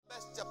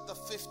chapter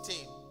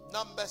 15.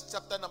 Numbers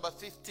chapter number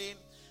 15.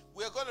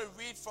 We're going to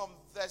read from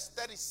verse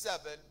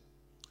 37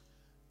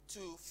 to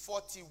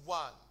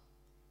 41.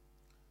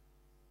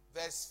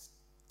 Verse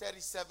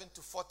 37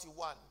 to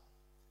 41.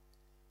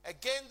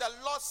 Again, the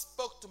Lord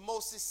spoke to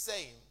Moses,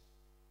 saying,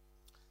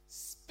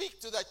 speak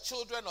to the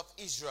children of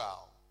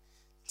Israel.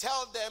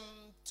 Tell them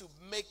to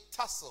make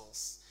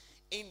tassels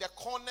in the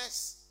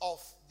corners of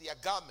their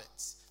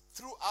garments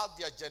throughout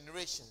their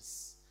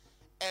generations,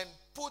 and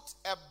put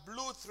a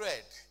blue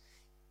thread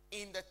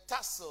in the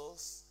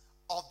tassels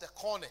of the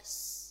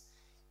corners.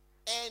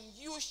 And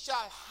you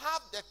shall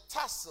have the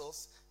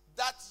tassels,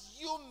 that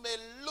you may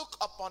look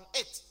upon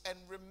it and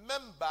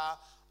remember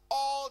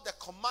all the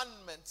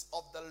commandments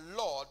of the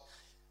Lord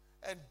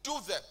and do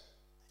them,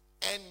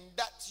 and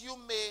that you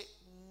may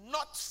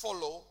not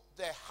follow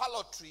the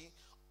harlotry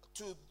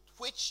to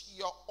which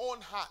your own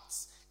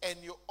hearts and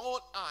your own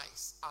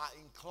eyes are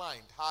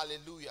inclined.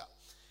 Hallelujah.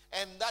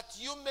 And that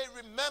you may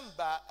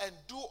remember and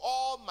do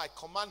all my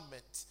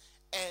commandments,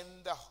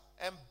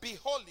 and be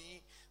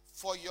holy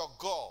for your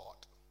God.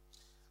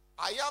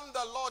 I am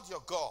the Lord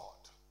your God,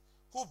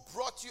 who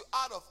brought you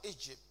out of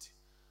Egypt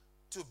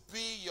to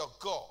be your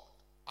God.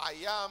 I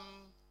am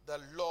the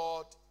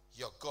Lord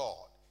your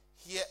God.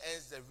 Here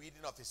ends the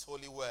reading of his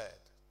holy word.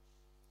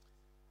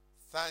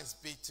 Thanks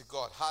be to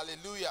God.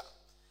 Hallelujah.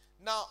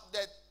 Now,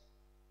 the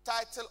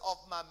title of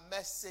my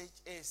message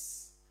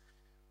is,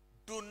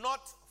 do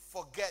not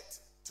forget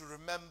to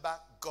remember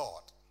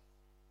God.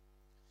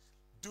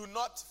 Do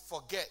not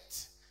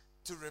forget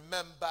to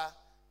remember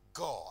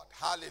God.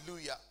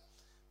 Hallelujah.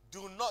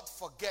 Do not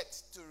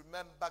forget to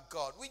remember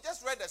God. We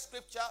just read a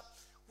scripture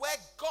where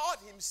God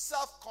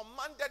himself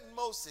commanded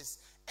Moses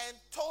and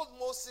told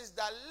Moses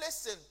that,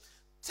 listen,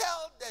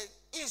 tell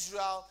the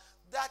Israel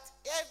that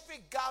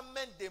every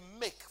garment they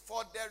make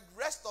for the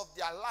rest of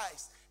their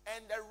lives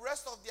and the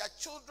rest of their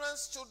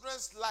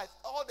children's life,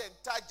 all the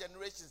entire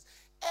generations,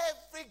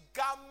 every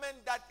garment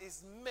that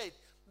is made,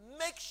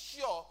 make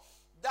sure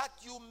that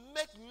you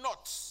make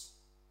knots.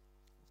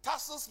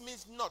 Tassels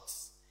means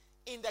knots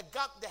in the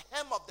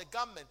hem of the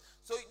garment.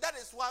 So that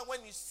is why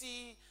when you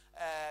see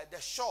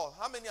the shawl,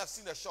 how many have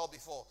seen the shawl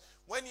before?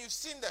 When you've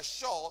seen the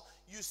shawl,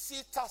 you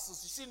see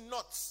tassels, you see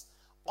knots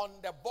on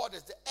the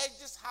borders. The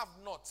edges have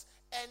knots,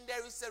 and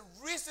there is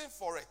a reason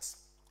for it.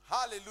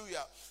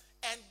 Hallelujah.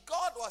 And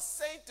God was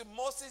saying to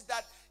Moses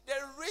that the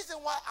reason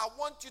why I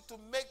want you to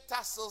make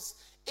tassels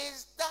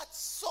is that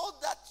so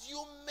that you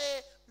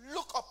may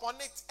look upon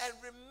it and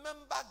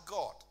remember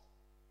God.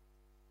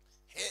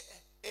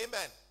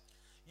 Amen.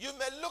 You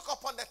may look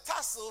upon the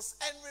tassels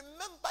and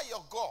remember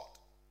your God.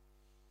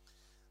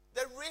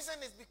 The reason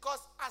is because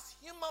as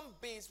human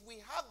beings, we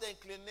have the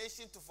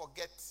inclination to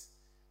forget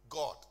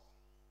God.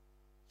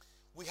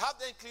 We have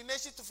the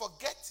inclination to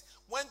forget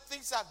when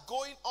things are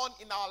going on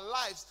in our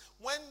lives,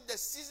 when the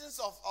seasons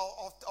of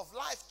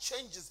life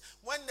changes,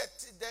 when the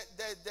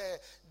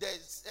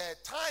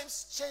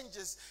times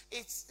changes.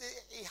 It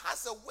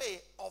has a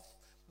way of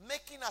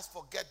making us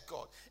forget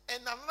God.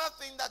 And another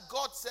thing that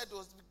God said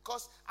was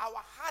because our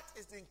heart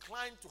is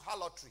inclined to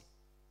harlotry.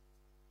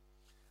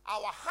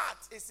 Our heart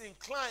is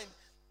inclined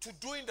to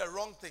doing the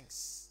wrong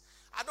things.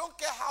 I don't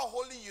care how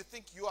holy you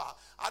think you are.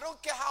 I don't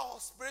care how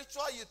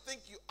spiritual you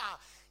think you are.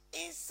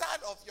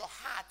 Inside of your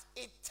heart,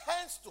 it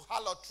tends to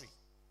harlotry.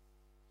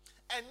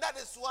 And that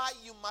is why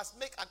you must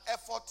make an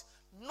effort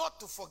not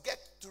to forget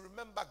to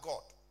remember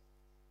God.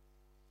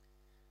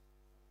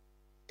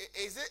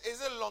 Is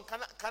it long?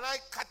 Can I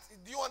cut?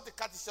 Do you want to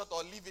cut it short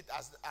or leave it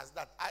as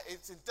that?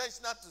 It's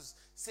intentional to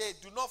say,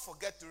 do not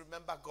forget to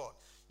remember God.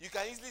 You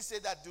can easily say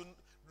that, do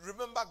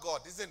remember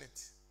God, isn't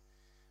it?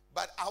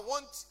 But I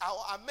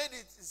made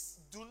it,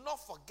 do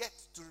not forget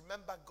to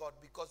remember God,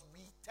 because we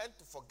tend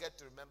to forget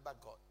to remember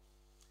God.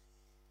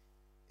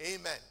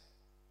 Amen.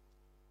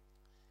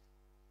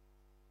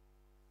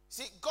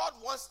 See, God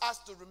wants us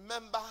to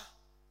remember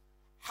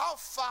how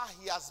far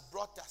he has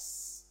brought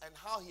us and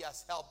how he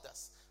has helped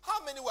us.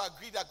 How many will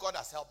agree that God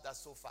has helped us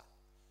so far?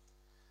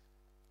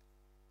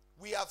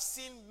 We have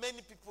seen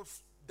many people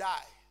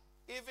die,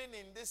 even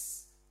in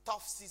this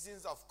tough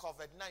seasons of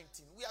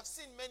COVID-19. We have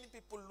seen many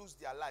people lose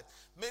their lives.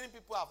 Many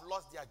people have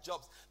lost their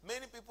jobs.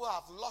 Many people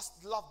have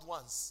lost loved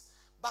ones.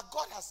 But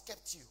God has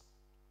kept you.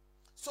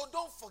 So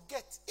don't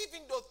forget,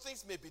 even though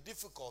things may be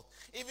difficult,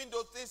 even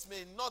though things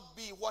may not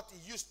be what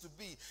it used to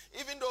be,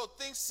 even though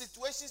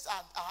situations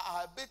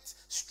are a bit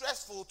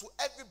stressful to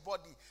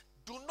everybody,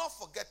 do not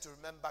forget to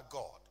remember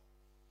God.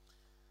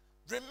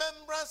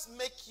 Remembrance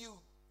makes you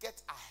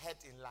get ahead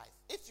in life.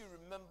 If you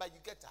remember, you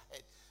get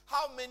ahead.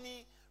 How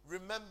many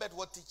remembered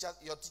what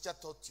your teacher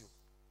taught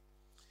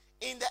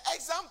you? In the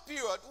exam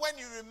period, when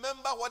you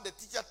remember what the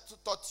teacher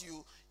taught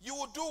you, you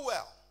will do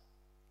well.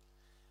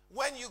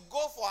 When you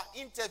go for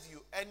an interview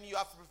and you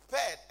are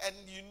prepared and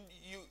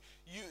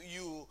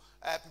you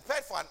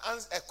prepared for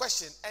a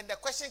question, and the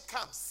question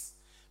comes,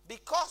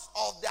 because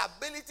of the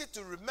ability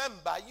to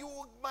remember, you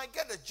might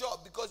get a job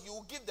because you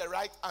will give the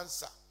right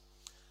answer.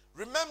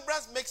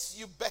 Remembrance makes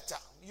you better.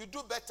 You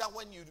do better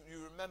when you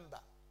remember.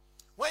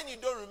 When you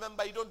don't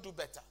remember, you don't do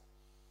better.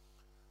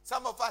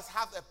 Some of us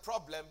have a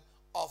problem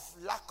of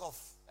lack of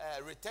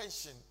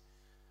retention.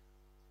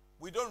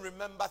 We don't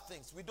remember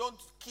things. We don't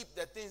keep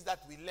the things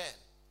that we learn.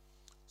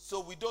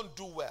 So we don't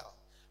do well.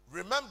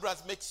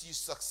 Remembrance makes you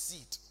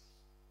succeed.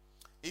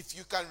 If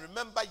you can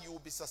remember, you will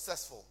be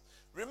successful.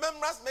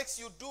 Remembrance makes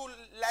you do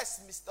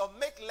less or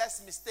make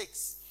less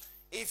mistakes.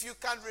 If you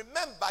can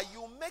remember,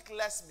 you make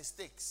less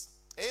mistakes.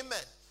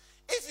 Amen.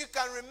 If you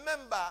can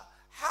remember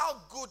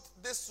how good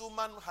this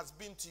woman has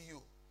been to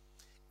you,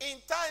 in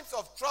times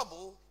of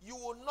trouble, you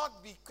will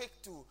not be quick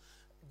to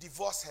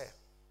divorce her.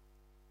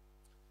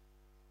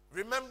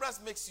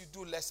 Remembrance makes you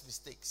do less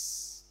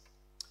mistakes.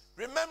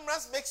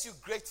 Remembrance makes you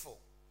grateful.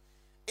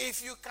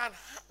 If you can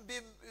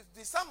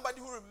be somebody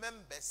who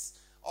remembers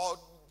or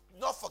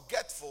not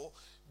forgetful,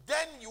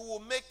 then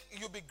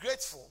you'll be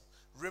grateful.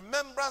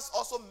 Remembrance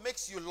also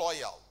makes you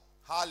loyal.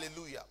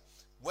 Hallelujah.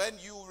 When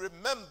you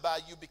remember,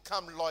 you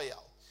become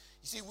loyal.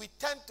 You see, we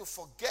tend to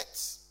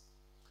forget.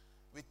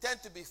 We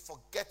tend to be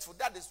forgetful.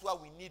 That is why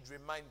we need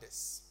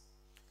reminders.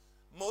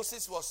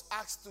 Moses was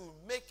asked to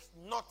make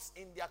knots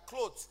in their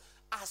clothes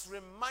as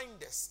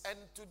reminders. And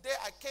today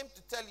I came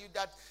to tell you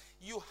that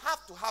you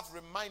have to have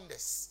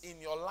reminders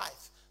in your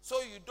life so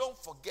you don't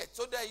forget,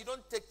 so that you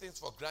don't take things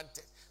for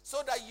granted,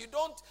 so that you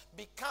don't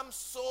become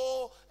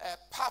so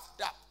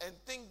puffed up and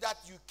think that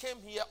you came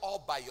here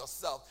all by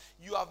yourself.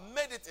 You have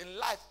made it in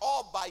life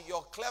all by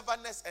your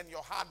cleverness and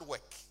your hard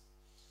work.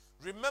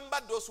 Remember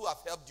those who have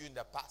helped you in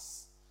the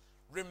past.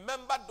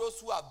 Remember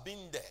those who have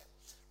been there.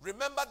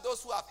 Remember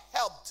those who have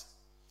helped.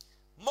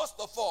 Most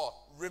of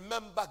all,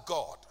 remember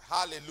God.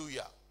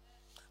 Hallelujah.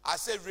 I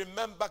say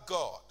remember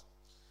God.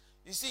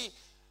 You see,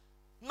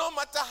 no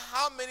matter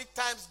how many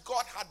times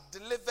God had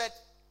delivered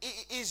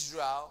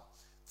Israel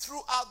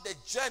throughout the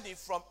journey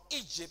from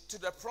Egypt to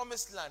the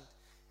promised land,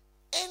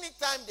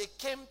 anytime they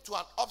came to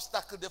an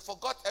obstacle, they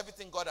forgot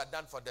everything God had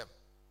done for them.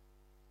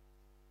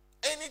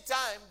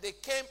 Anytime they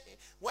came,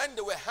 when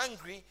they were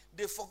hungry,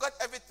 they forgot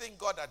everything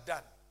God had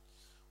done.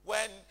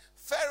 When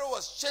Pharaoh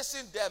was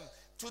chasing them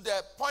to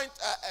the point,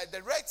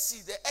 the Red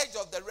Sea, the edge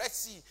of the Red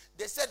Sea,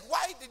 they said,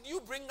 why did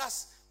you bring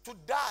us to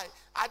die?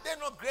 Are there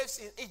no graves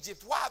in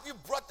Egypt? Why have you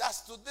brought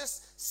us to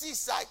this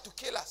seaside to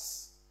kill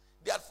us?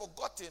 They had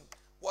forgotten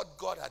what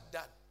God had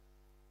done.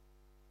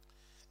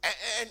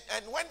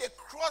 And when they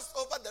crossed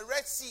over the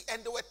Red Sea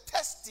and they were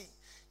thirsty,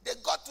 they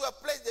got to a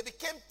place, they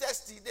became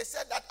thirsty. They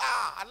said that,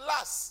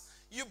 alas,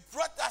 you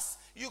brought us,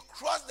 you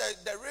crossed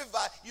the river,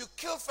 you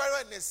killed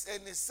Pharaoh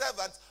and his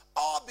servants,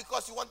 all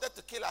because you wanted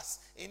to kill us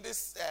in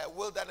this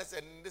wilderness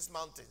and in these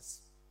mountains.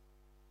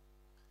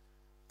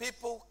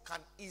 People can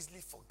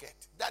easily forget.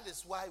 That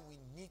is why we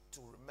need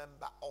to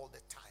remember all the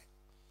time.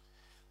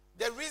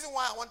 The reason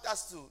why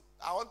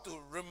I want to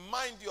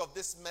remind you of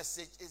this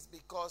message is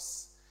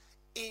because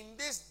in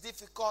these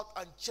difficult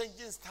and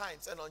changing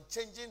times and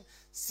unchanging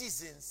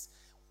seasons,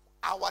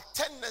 our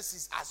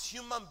tendencies as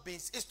human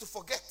beings is to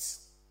forget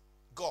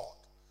God.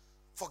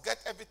 Forget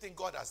everything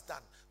God has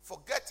done.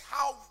 Forget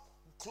how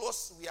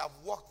close we have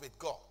walked with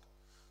God.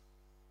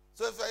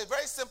 So it's a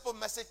very simple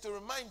message to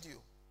remind you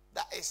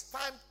that it's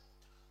time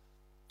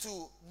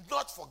to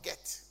not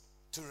forget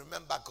to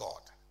remember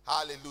God.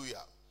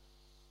 Hallelujah.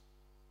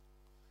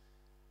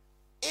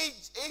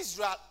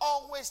 Israel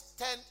always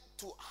turned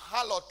to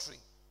harlotry.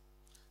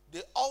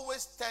 They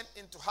always turned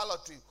into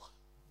harlotry.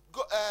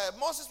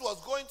 Moses was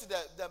going to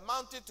the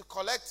mountain to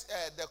collect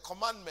the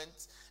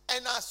commandments,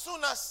 and as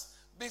soon as,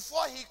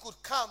 before he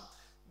could come,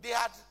 they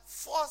had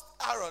forced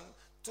Aaron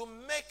to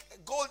make a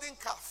golden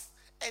calf,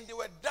 and they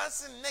were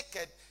dancing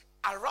naked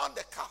around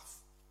the calf.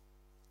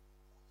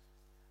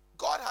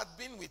 God had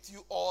been with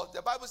you all.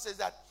 The Bible says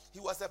that he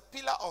was a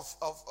pillar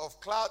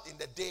of cloud in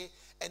the day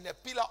and a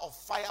pillar of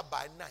fire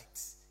by night.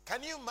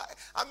 Can you,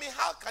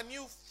 how can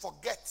you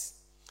forget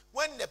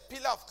when the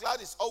pillar of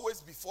cloud is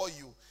always before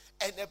you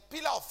and the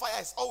pillar of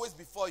fire is always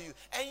before you,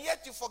 and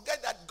yet you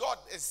forget that God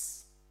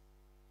is?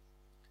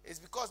 It's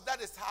because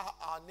that is how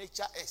our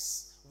nature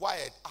is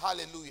wired.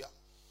 Hallelujah.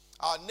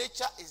 Our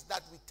nature is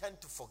that we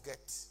tend to forget.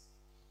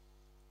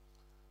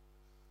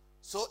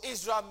 So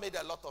Israel made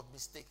a lot of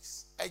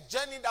mistakes. A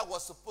journey that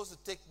was supposed to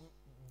take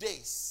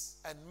days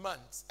and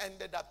months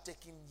ended up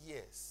taking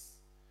years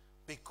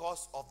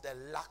because of the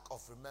lack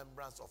of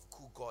remembrance of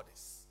who God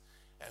is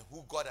and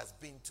who God has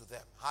been to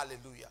them.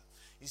 Hallelujah.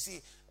 You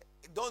see,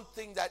 don't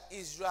think that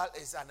Israel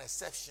is an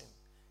exception.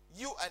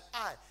 You and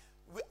I,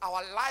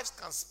 our lives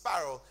can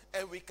spiral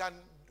and we can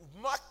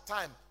mark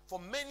time for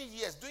many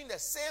years doing the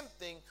same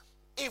thing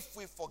if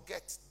we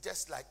forget,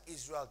 just like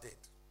Israel did.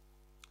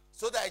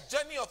 So that a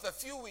journey of a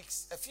few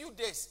weeks, a few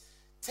days,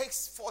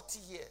 takes 40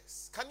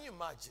 years. Can you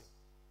imagine?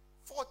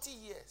 40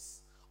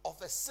 years of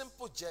a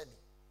simple journey.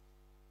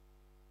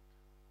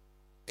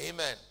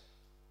 Amen.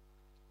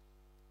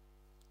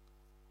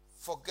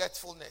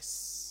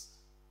 Forgetfulness.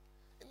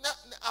 Now,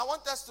 I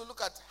want us to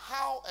look at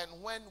how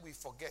and when we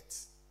forget.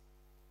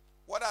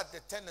 What are the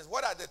tendencies?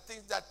 What are the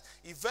things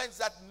events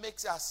that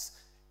makes us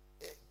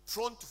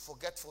prone to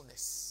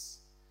forgetfulness?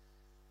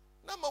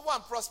 Number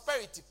one,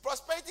 prosperity.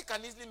 Prosperity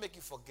can easily make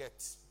you forget.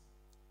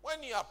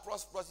 When you are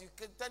prosperous, you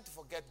can tend to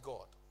forget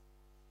God.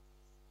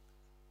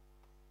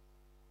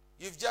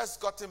 You've just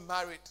gotten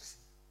married.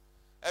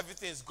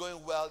 Everything is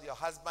going well. Your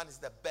husband is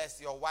the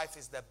best. Your wife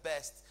is the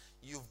best.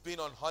 You've been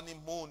on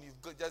honeymoon.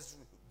 You've just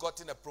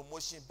gotten a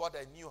promotion, bought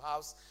a new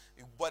house.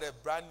 You bought a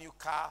brand new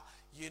car.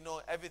 You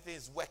know, everything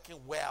is working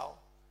well.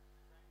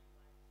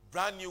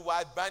 Brand new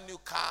wife, brand new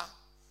car.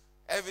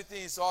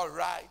 Everything is all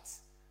right.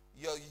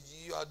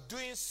 You're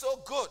doing so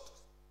good.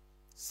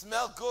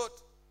 Smell good.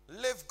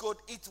 Live good.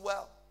 Eat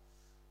well.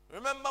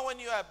 Remember when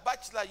you are a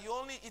bachelor, you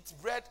only eat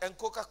bread and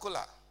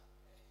Coca-Cola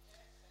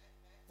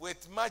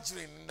with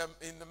margarine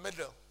in the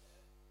middle.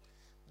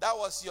 That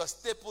was your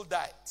staple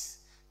diet.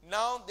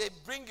 Now they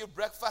bring you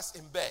breakfast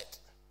in bed.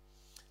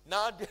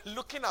 Now they're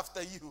looking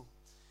after you.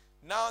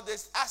 Now they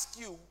ask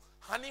you,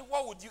 honey,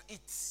 what would you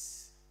eat?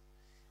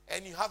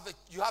 And you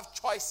have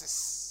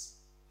choices.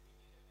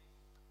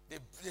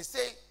 They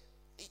say,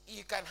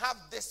 you can have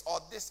this or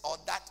this or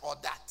that or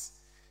that.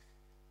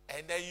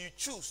 And then you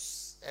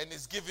choose and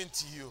it's given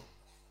to you.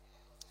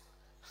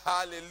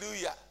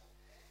 Hallelujah.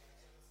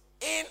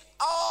 In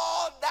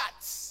all that,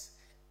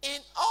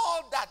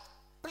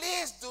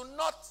 please do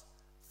not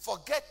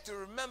forget to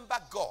remember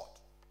God.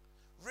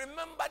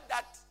 Remember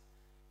that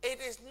it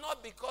is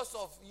not because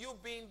of you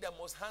being the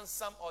most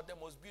handsome or the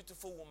most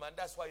beautiful woman.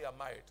 That's why you are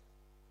married.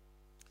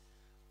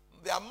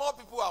 There are more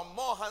people who are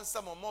more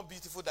handsome or more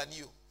beautiful than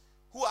you,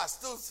 who are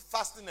still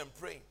fasting and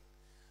praying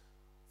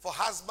for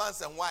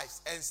husbands and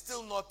wives and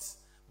still not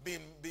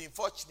being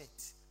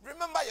fortunate.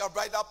 Remember your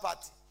bridal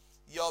party,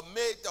 your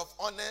maid of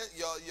honor,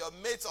 your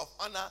maids of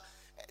honor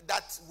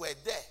that were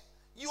there.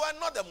 You are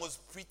not the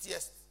most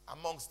prettiest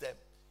amongst them.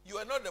 You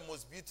are not the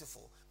most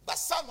beautiful. But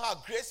somehow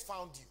grace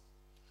found you.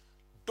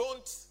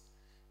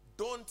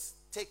 Don't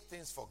take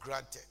things for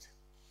granted.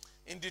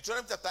 In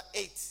Deuteronomy chapter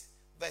 8,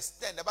 verse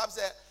 10, the Bible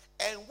says,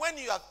 and when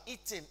you have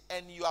eaten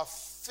and you have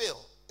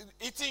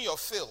eaten your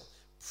fill,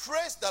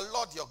 praise the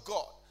Lord your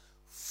God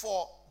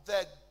for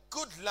the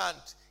good land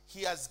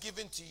he has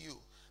given to you.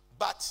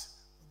 But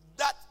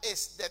that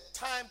is the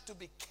time to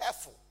be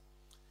careful.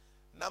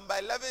 Number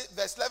 11,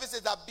 verse 11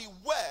 says that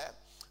beware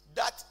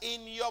that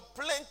in your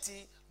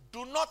plenty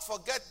do not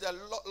forget the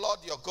Lord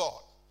your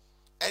God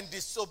and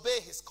disobey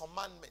his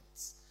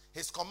commandments,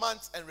 his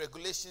commands and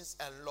regulations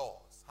and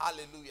laws.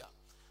 Hallelujah.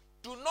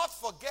 Do not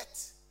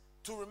forget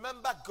to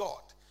remember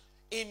God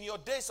in your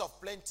days of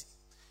plenty,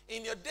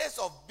 in your days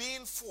of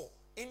being full,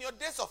 in your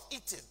days of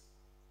eating,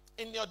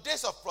 in your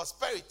days of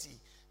prosperity.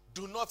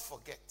 Do not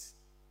forget.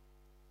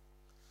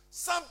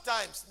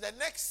 Sometimes, the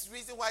next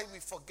reason why we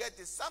forget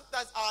is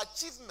sometimes our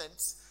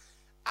achievements,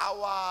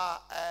 our,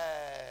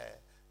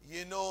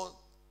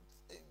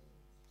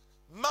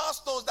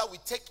 milestones that we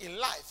take in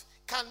life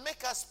can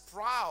make us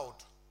proud.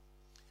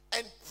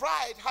 And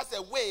pride has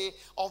a way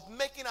of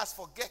making us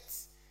forget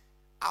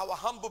our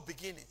humble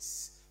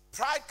beginnings.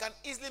 Pride can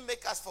easily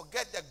make us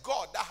forget the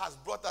God that has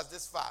brought us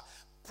this far.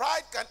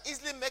 Pride can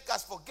easily make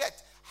us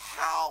forget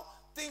how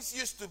things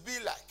used to be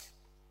like.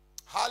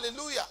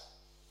 Hallelujah.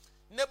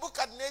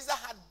 Nebuchadnezzar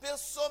had built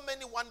so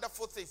many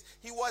wonderful things.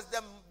 He was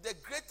the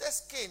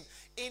greatest king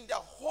in the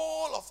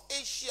whole of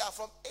Asia,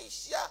 from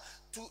Asia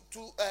to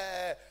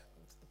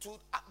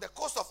the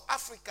coast of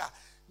Africa.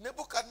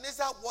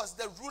 Nebuchadnezzar was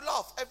the ruler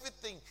of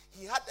everything.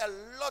 He had a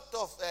lot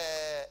of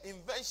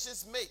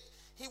inventions made.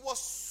 He was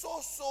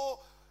so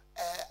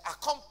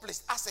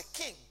accomplished as a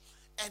king.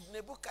 And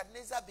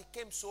Nebuchadnezzar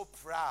became so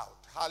proud.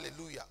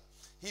 Hallelujah.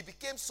 He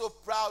became so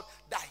proud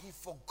that he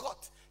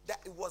forgot that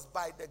it was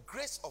by the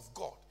grace of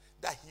God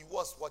that he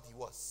was what he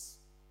was.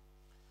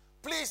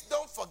 Please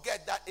don't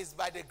forget that it's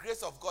by the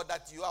grace of God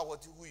that you are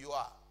who you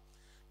are.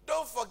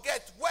 Don't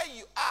forget where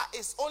you are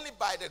is only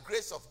by the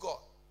grace of God.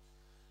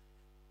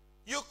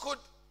 You could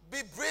be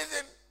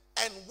breathing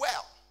and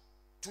well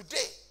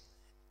today,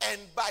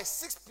 and by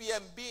 6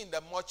 p.m. be in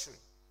the mortuary.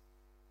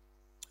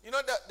 You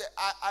know,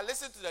 I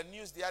listened to the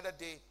news the other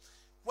day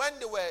when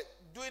they were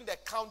doing the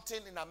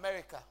counting in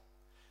America.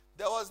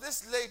 There was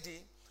this lady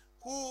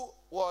who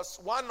was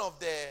one of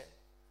the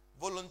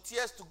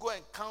volunteers to go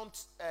and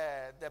count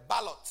the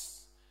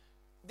ballots.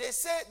 They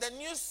say, the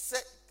news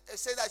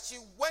said that she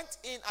went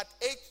in at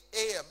 8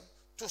 a.m.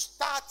 to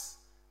start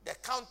the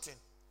counting.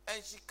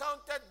 And she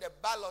counted the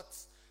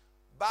ballots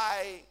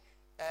by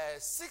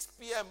 6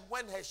 p.m.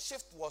 when her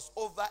shift was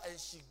over and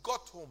she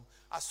got home.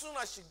 As soon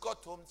as she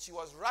got home, she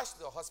was rushed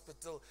to the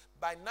hospital.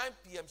 By 9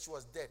 p.m., she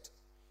was dead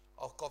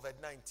of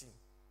COVID-19.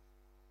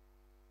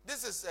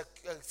 This is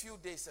a few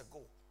days ago.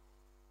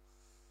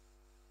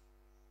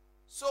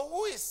 So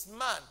who is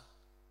man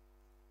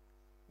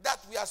that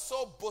we are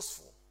so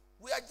boastful?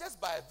 We are just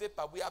by a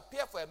vapor. We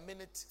appear for a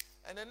minute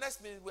and the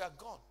next minute we are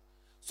gone.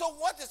 So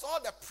what is all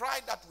the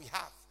pride that we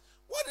have?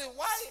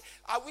 Why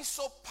are we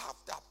so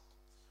puffed up?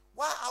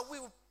 Why are we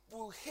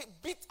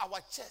beat our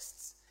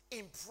chests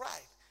in pride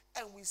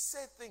and we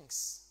say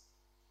things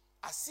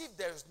as if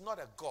there is not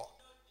a God?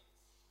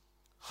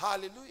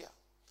 Hallelujah.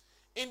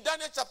 In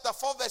Daniel chapter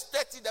 4 verse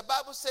 30, the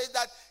Bible says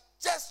that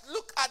Just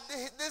look at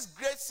this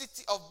great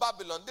city of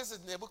Babylon. This is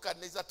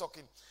Nebuchadnezzar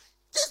talking.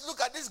 Just look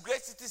at this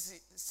great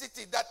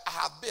city that I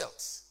have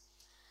built.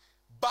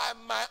 By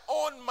my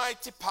own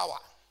mighty power,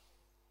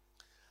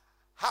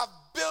 have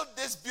built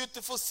this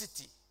beautiful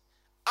city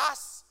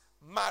as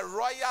my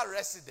royal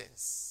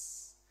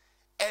residence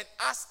and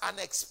as an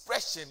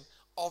expression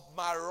of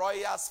my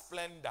royal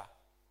splendor.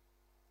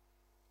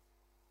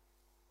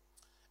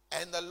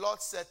 And the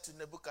Lord said to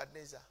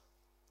Nebuchadnezzar,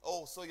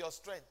 oh, so your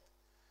strength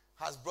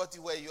has brought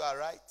you where you are,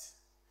 right?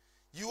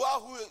 You are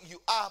who you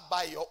are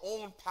by your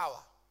own power.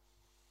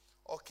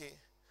 Okay,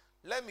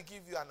 let me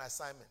give you an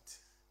assignment.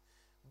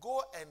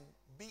 Go and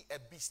be a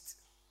beast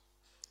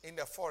in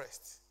the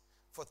forest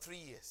for 3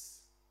 years.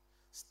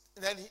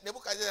 Then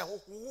Nebuchadnezzar,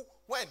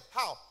 when?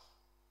 How?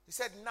 He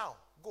said, now,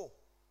 go.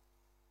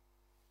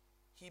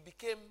 He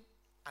became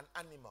an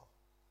animal.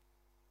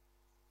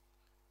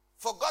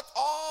 Forgot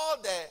all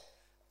the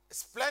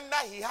splendor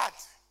he had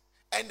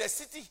and the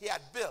city he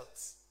had built.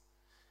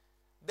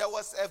 There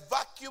was a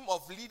vacuum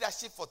of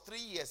leadership for 3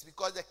 years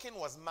because the king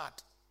was mad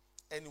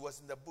and he was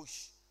in the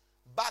bush,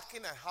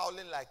 barking and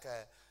howling like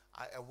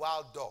a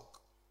wild dog.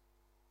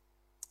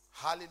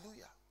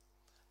 Hallelujah.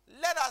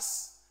 Let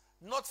us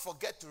not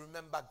forget to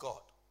remember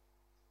God.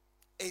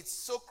 It's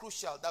so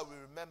crucial that we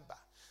remember.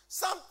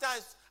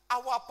 Sometimes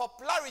our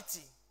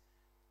popularity,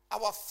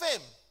 our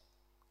fame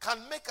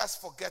can make us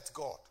forget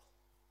God.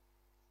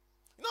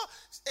 You know,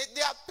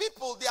 there are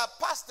people, there are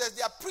pastors,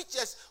 there are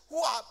preachers who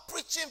are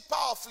preaching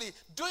powerfully,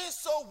 doing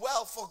so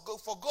well for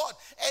God.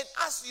 And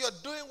as you're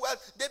doing well,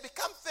 they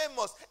become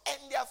famous.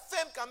 And their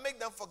fame can make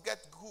them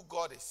forget who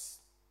God is.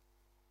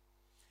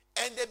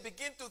 And they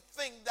begin to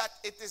think that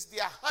it is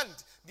their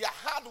hand, their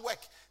hard work,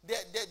 their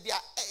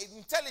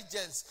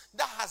intelligence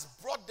that has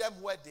brought them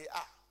where they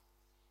are.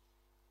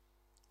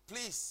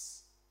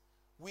 Please,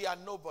 we are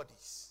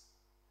nobodies.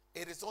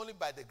 It is only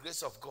by the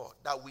grace of God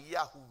that we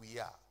are who we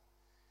are.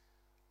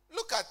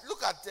 Look at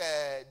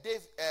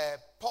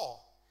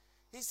Paul.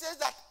 He says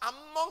that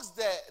amongst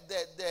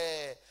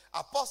the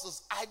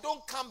apostles, I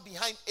don't come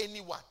behind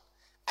anyone.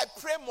 I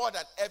pray more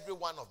than every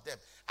one of them.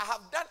 I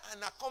have done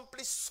and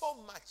accomplished so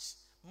much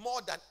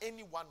more than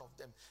any one of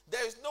them.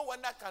 There is no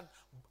one that can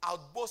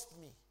outboast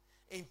me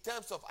in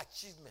terms of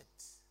achievement.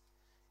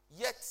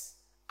 Yet,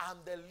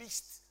 I'm the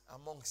least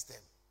amongst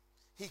them.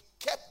 He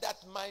kept that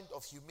mind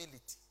of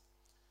humility.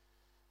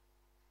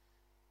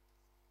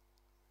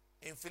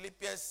 In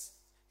Philippians,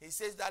 he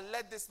says that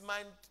let this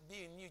mind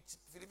be in you.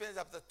 Philippians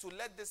chapter 2,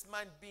 let this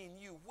mind be in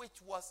you,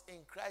 which was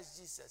in Christ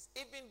Jesus.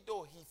 Even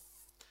though he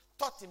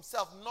taught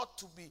himself not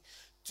to be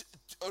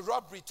a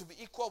robbery to be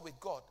equal with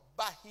God,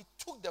 but he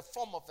took the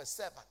form of a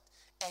servant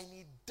and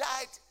he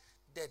died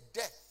the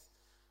death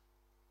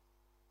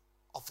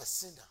of a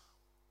sinner.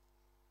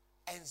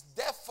 And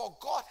therefore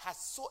God has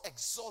so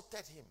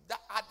exalted him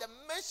that at the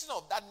mention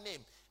of that name,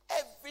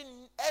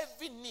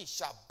 every knee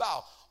shall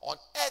bow on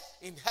earth,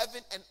 in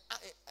heaven, and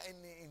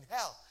in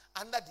hell,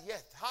 under the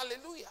earth.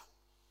 Hallelujah.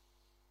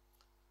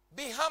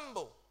 Be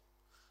humble.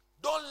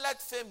 Don't let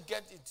fame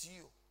get into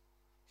you.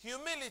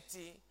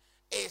 Humility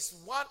is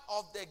one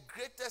of the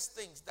greatest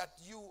things that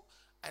you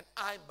and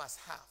I must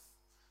have.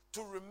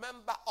 To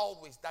remember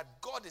always that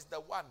God is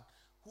the one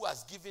who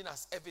has given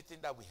us everything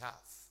that we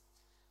have.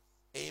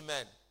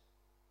 Amen.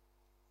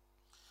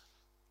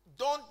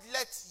 Don't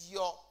let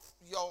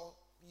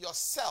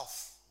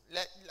yourself,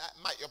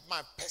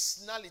 my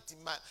personality,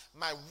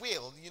 my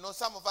will. You know,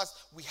 some of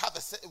us, we have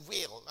a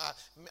will.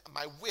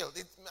 My will.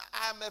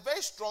 I am a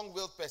very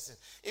strong-willed person.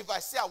 If I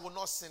say I will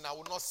not sin, I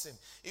will not sin.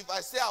 If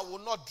I say I will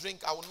not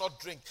drink, I will not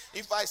drink.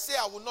 If I say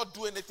I will not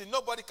do anything,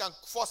 nobody can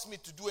force me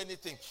to do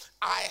anything.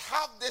 I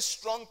have this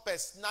strong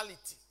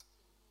personality.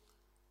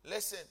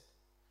 Listen,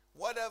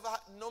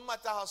 no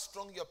matter how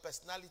strong your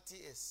personality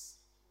is,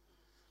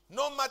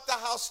 no matter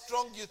how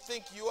strong you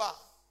think you are,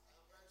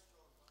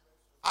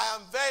 I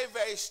am very,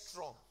 very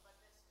strong.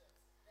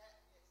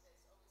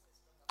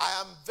 I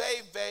am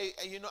very, very,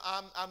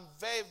 I'm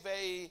very,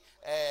 very,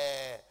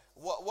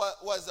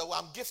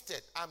 I'm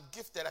gifted. I'm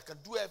gifted. I can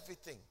do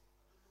everything.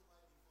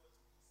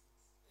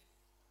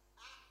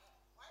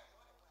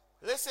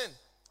 Listen,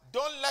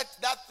 don't let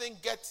that thing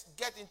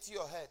get into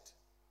your head.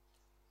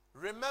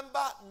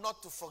 Remember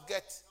not to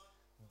forget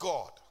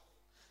God.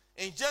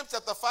 In James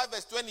chapter 5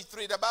 verse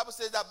 23, the Bible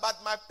says that, but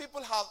my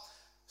people have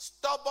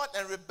stubborn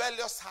and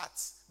rebellious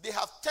hearts. They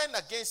have turned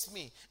against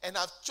me and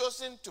have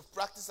chosen to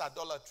practice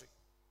idolatry.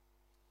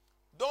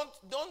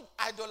 Don't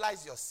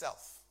idolize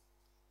yourself.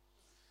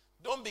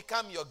 Don't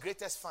become your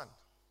greatest fan.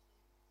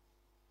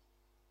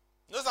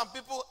 You know, some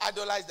people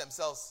idolize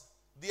themselves.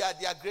 They are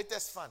their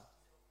greatest fan.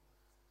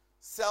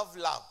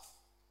 Self-love.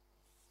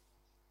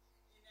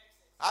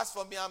 As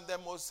for me, I'm the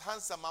most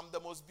handsome, I'm the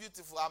most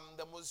beautiful, I'm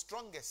the most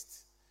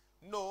strongest.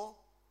 No.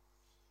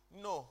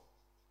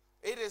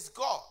 It is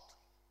God.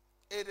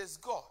 It is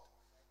God.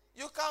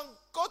 You can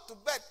go to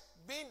bed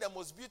being the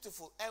most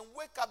beautiful and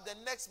wake up the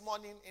next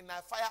morning in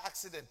a fire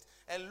accident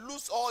and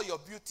lose all your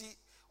beauty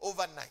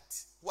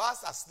overnight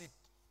whilst asleep.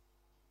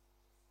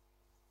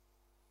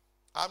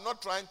 I'm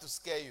not trying to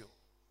scare you.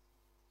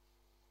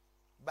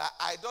 But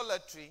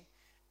idolatry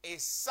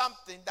is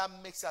something that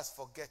makes us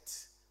forget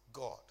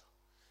God.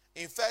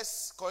 In 1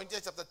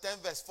 Corinthians chapter 10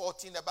 verse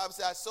 14, the Bible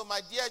says, so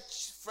my dear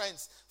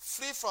friends,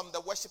 flee from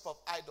the worship of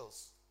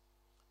idols.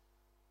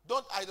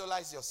 Don't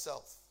idolize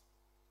yourself.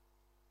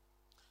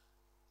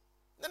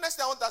 The next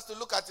thing I want us to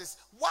look at is,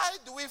 why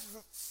do we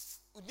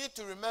need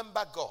to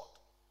remember God?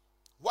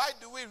 Why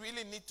do we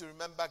really need to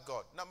remember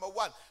God? Number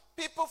one,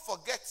 people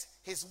forget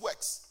his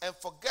works and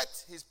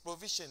forget his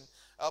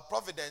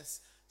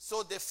providence,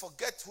 so they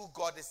forget who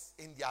God is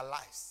in their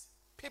lives.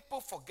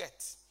 People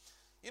forget.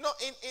 You know,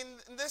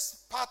 in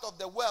this part of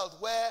the world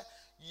where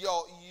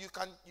your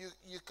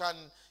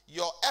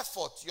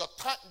effort, your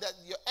time,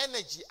 your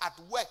energy at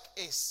work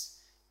is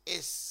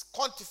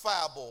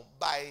quantifiable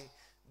by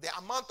the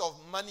amount of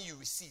money you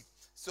receive.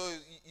 So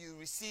you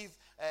receive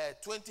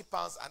 20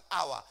 pounds an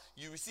hour,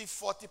 you receive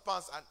 40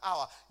 pounds an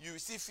hour, you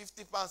receive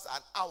 50 pounds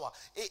an hour.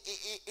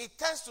 It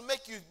tends to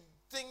make you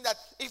think that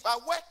if I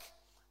work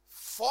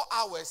 4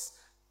 hours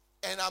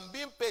and I'm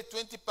being paid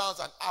 20 pounds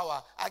an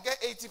hour, I get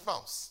 80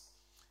 pounds.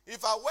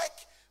 If I work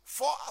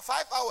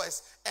 5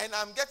 hours and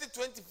I'm getting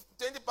 20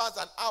 pounds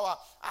an hour,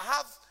 I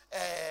have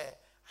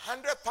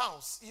 100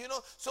 pounds, you know.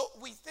 So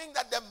we think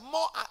that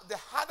the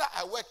harder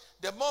I work,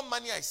 the more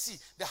money I see,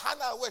 the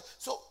harder I work.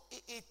 So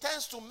it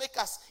tends to make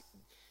us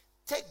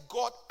take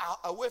God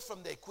away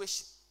from the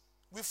equation.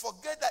 We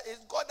forget that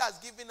God has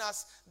given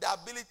us the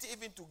ability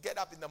even to get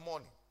up in the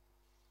morning.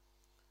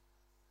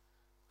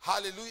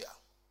 Hallelujah.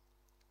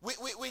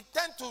 We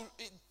tend to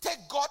take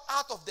God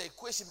out of the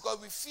equation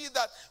because we feel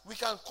that we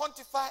can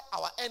quantify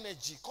our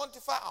energy,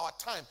 quantify our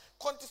time,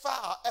 quantify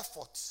our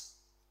efforts.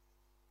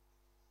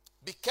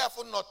 Be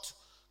careful not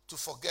to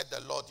forget the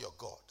Lord your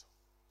God.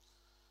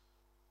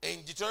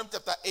 In Deuteronomy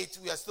chapter 8,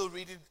 we are still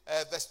reading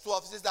verse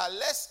 12. It says that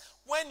unless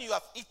when you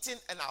have eaten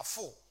and are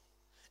full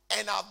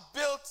and have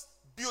built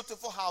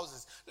beautiful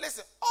houses.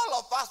 Listen, all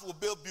of us will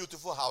build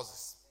beautiful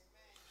houses.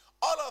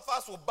 All of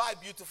us will buy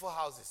beautiful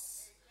houses.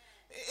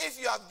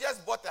 If you have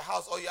just bought a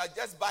house or you are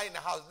just buying a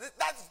house,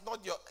 that is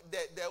not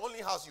the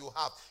only house you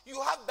have.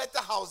 You have better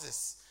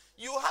houses.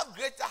 You have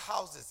greater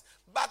houses.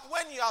 But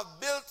when you have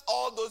built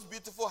all those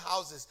beautiful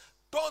houses,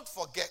 don't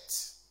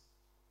forget.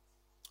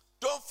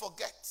 Don't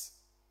forget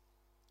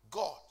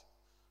God.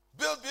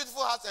 Build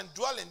beautiful houses and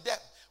dwell in them.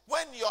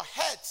 When your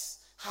heads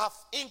have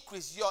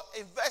increased, your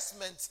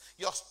investments,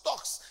 your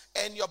stocks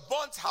and your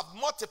bonds have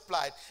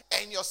multiplied,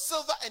 and your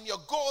silver and your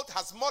gold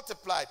has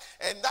multiplied,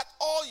 and that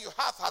all you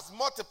have has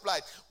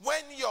multiplied.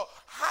 When your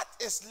heart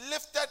is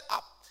lifted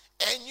up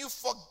and you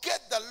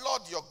forget the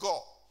Lord your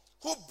God,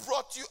 who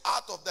brought you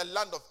out of the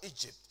land of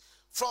Egypt,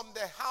 from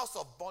the house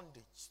of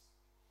bondage.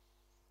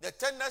 The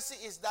tendency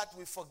is that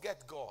we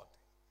forget God.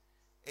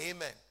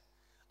 Amen.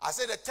 I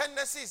say the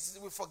tendency is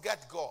we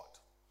forget God.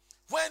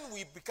 When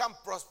we become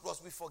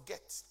prosperous, we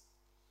forget.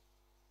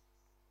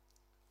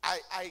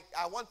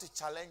 I want to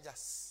challenge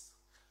us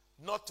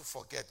not to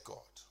forget God.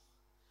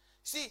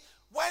 See,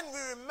 when we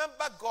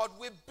remember God,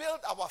 we build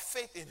our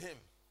faith in him.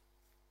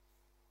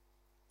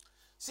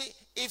 See,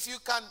 if you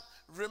can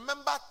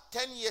remember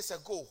 10 years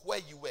ago where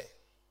you were.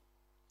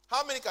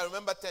 How many can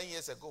remember 10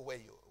 years ago where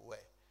you were?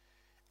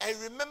 And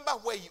remember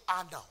where you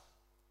are now.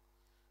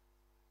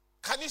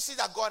 Can you see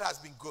that God has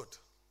been good?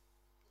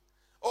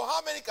 Or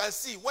how many can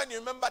see when you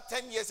remember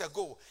 10 years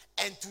ago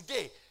and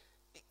today,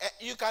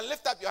 you can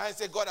lift up your hand and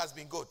say, God has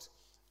been good.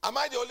 Am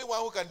I the only one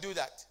who can do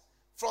that?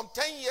 From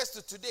 10 years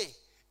to today,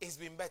 it's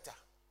been better.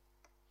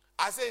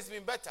 I say it's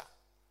been better.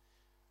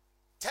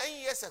 10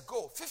 years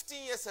ago,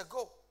 15 years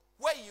ago,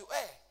 where you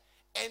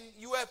were, and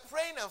you were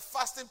praying and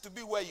fasting to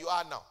be where you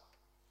are now.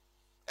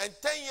 And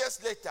 10 years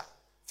later,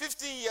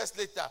 15 years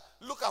later,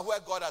 look at where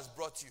God has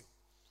brought you.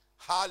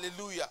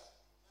 Hallelujah.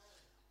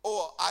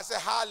 Oh, I say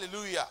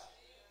hallelujah.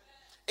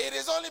 It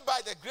is only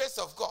by the grace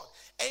of God.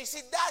 And you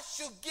see, that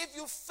should give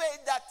you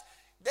faith that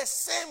the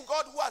same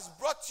God who has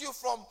brought you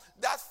from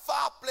that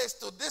far place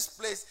to this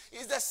place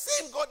is the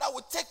same God that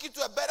will take you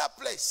to a better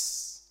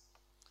place.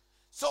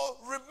 So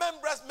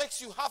remembrance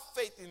makes you have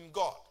faith in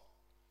God.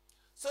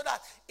 So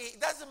that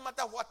it doesn't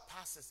matter what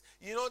passes.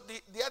 You know,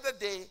 the other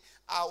day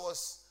I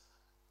was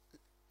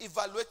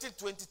evaluating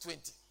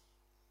 2020.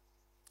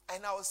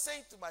 And I was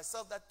saying to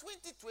myself that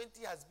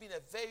 2020 has been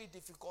a very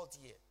difficult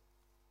year.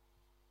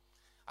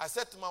 I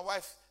said to my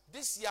wife,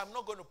 this year I'm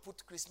not going to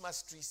put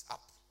Christmas trees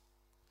up.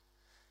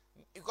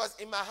 Because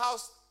in my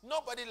house,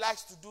 nobody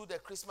likes to do the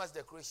Christmas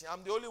decoration.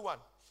 I'm the only one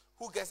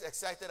who gets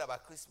excited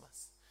about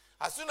Christmas.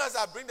 As soon as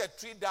I bring the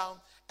tree down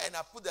and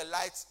I put the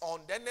lights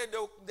on, then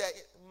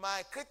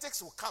my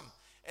critics will come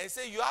and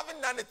say, you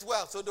haven't done it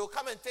well. So they'll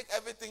come and take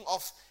everything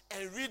off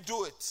and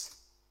redo it.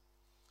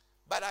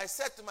 But I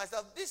said to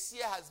myself, this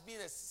year has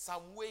been a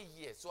some way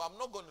year, so I'm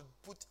not going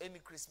to put any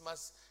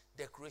Christmas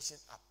decoration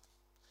up.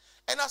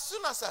 And as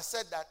soon as I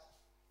said that,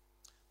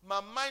 my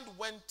mind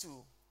went to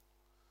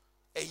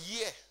a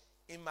year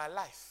in my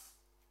life.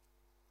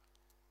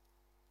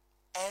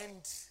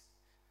 And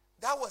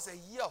that was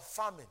a year of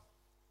famine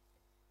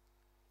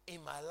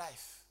in my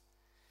life.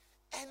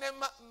 And then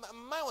my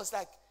mind was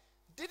like,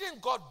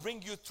 didn't God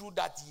bring you through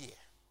that year?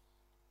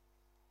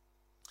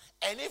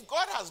 And if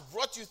God has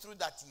brought you through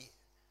that year,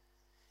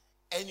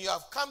 and you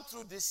have come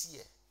through this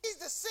year, it's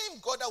the same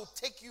God that will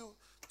take you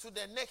to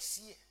the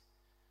next year.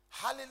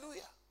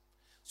 Hallelujah.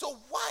 So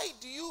why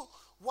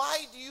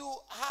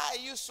are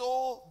you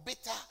so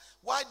bitter?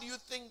 Why do you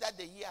think that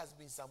the year has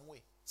been some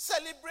way?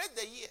 Celebrate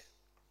the year.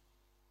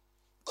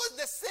 Because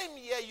the same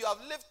year you have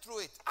lived through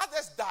it.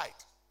 Others died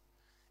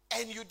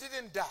and you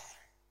didn't die.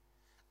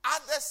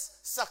 Others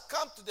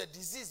succumbed to the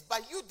disease,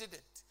 but you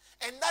didn't.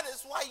 And that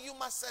is why you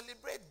must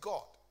celebrate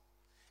God.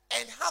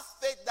 And have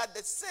faith that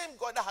the same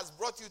God that has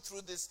brought you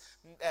through this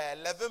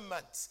 11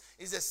 months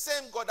is the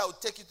same God that will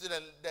take you to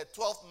the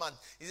 12th month.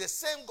 Is the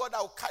same God that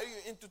will carry you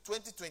into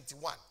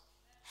 2021.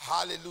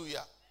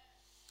 Hallelujah.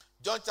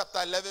 John chapter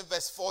 11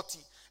 verse 40.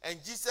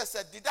 And Jesus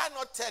said, did I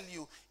not tell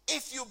you,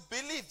 if you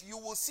believe, you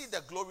will see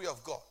the glory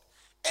of God.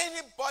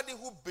 Anybody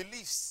who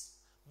believes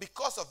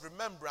because of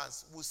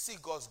remembrance will see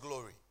God's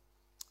glory.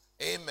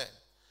 Amen.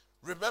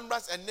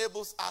 Remembrance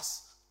enables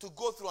us to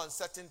go through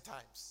uncertain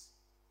times.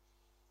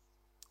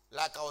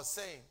 Like I was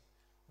saying,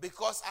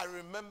 because I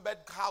remembered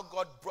how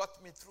God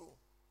brought me through.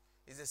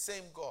 It's the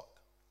same God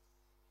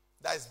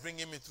that is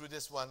bringing me through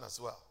this one as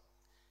well.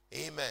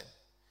 Amen.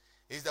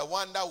 It's the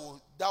one that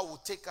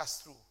will take us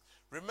through.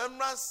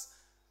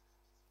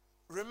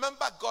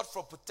 Remember God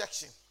for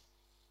protection.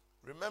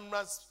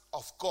 Remembrance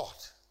of God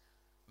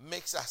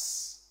makes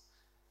us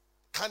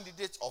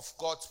candidates of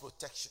God's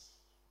protection.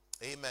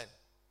 Amen.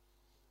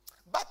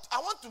 But I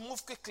want to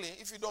move quickly,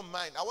 if you don't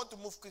mind. I want to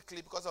move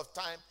quickly because of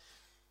time,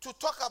 to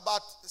talk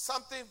about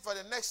something for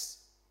the next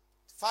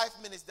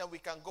 5 minutes, then we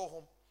can go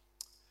home.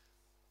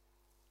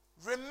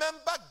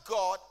 Remember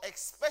God,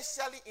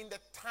 especially in the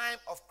time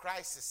of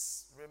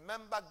crisis.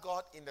 Remember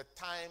God in the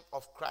time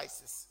of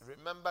crisis.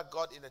 Remember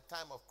God in the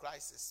time of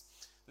crisis.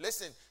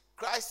 Listen,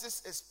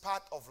 crisis is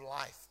part of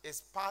life.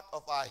 It's part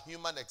of our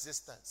human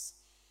existence.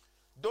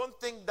 Don't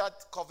think that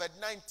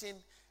COVID-19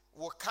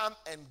 will come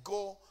and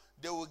go.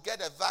 They will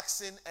get a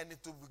vaccine and it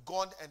will be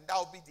gone, and that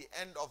will be the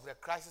end of the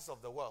crisis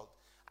of the world.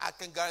 I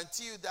can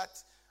guarantee you that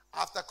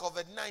after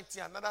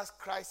COVID-19, another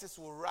crisis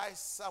will rise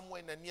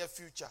somewhere in the near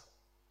future.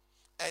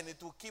 And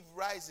it will keep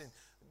rising.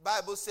 The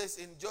Bible says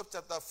in Job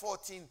chapter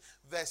 14,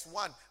 verse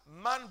 1,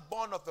 man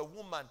born of a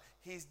woman,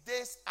 his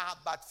days are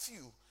but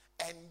few,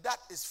 and that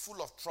is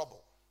full of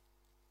trouble.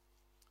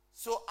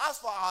 So as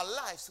for our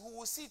lives, we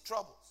will see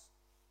troubles.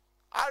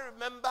 I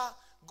remember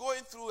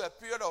going through a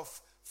period of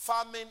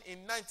famine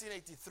in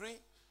 1983.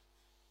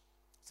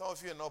 Some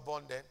of you are not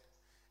born then.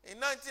 In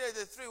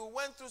 1983, we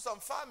went through some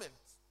famines.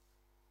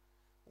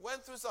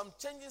 Went through some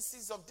changing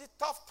seasons, some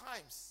tough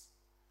times.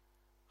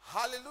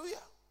 Hallelujah.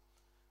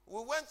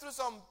 We went through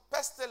some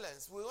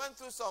pestilence. We've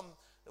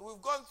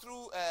gone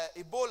through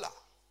Ebola.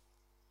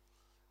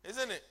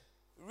 Isn't it?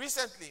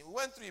 Recently, we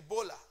went through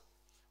Ebola.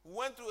 We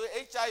went through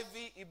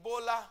HIV,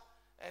 Ebola,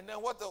 and then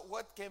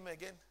what came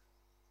again?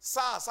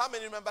 SARS. How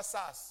many remember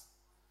SARS?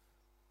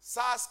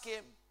 SARS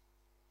came.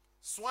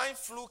 Swine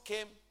flu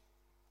came.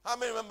 How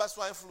many remember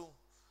swine flu?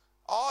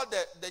 All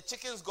the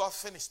chickens got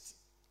finished.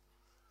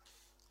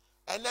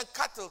 And then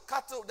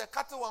the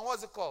cattle one,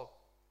 what's it called?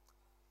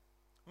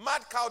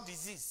 Mad cow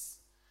disease.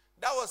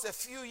 That was a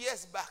few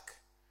years back.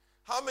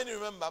 How many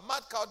remember?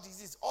 Mad cow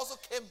disease also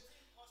came.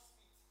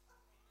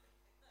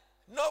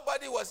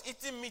 Nobody was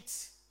eating meat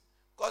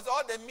because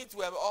all the meat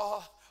were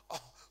all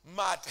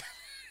mad.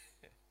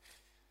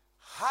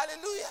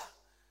 Hallelujah.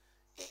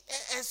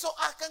 And so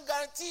I can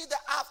guarantee you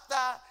that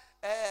after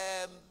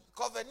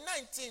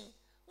COVID-19,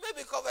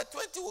 maybe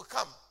COVID-20 will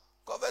come.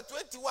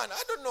 COVID-21,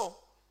 I don't know.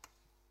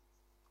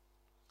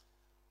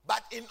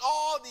 But in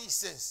all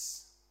these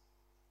things,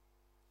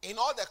 in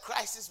all the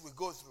crises we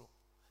go through,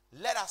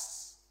 let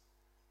us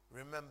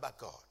remember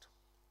God.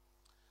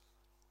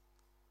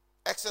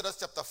 Exodus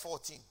chapter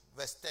 14,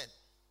 verse 10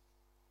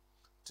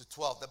 to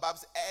 12. The Bible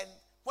says, and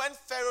when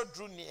Pharaoh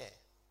drew near,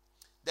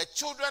 the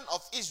children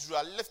of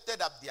Israel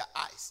lifted up their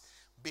eyes.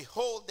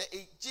 Behold, the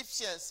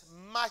Egyptians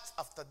marched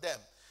after them.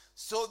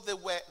 So they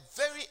were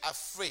very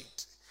afraid.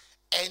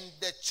 And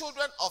the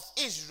children of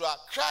Israel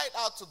cried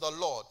out to the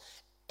Lord.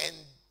 And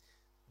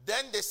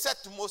then they said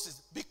to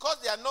Moses, because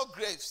there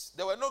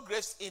were no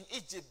graves in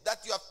Egypt, that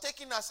you have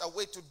taken us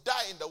away to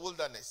die in the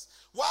wilderness.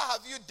 Why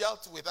have you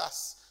dealt with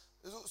us,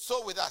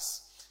 with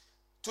us,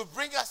 to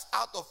bring us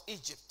out of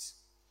Egypt?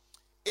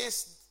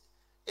 Is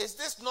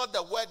this not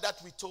the word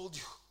that we told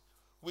you?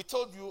 We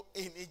told you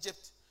in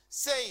Egypt,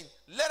 saying,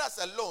 let us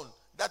alone,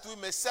 that we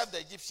may serve the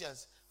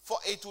Egyptians. For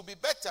it would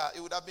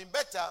have been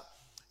better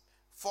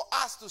for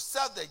us to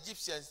serve the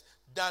Egyptians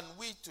than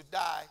we to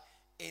die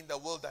in the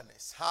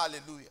wilderness.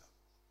 Hallelujah.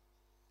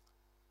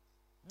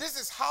 This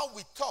is how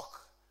we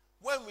talk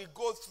when we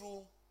go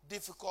through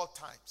difficult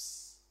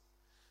times.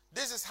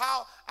 This is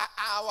how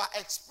our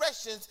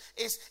expressions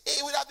is,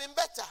 it would have been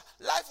better.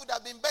 Life would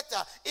have been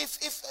better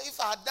if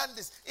I had done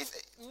this.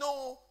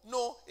 No,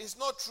 it's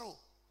not true.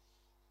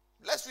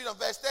 Let's read on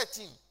verse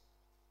 13.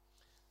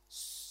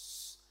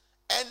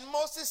 And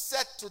Moses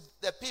said to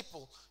the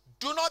people,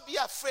 do not be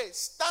afraid.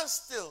 Stand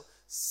still.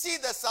 See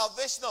the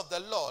salvation of the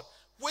Lord,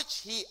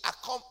 which he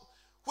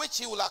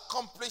will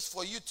accomplish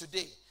for you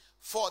today.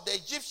 For the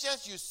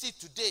Egyptians you see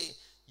today,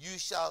 you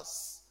shall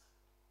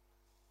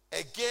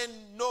again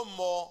no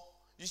more.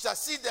 You shall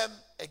see them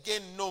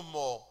again no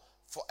more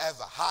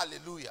forever.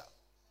 Hallelujah.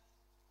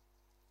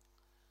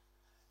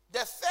 The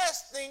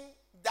first thing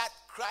that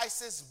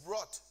crisis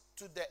brought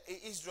to the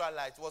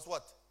Israelites was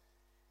what?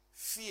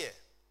 Fear.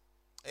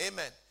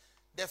 Amen.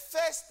 The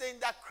first thing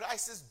that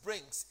crisis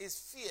brings is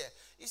fear.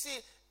 You see,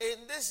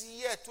 in this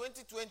year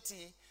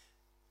 2020,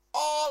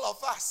 all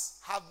of us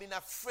have been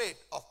afraid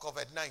of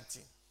COVID-19.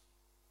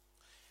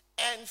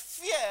 And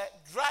fear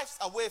drives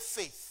away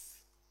faith.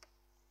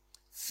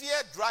 Fear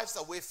drives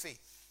away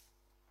faith.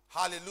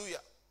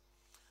 Hallelujah.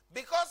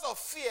 Because of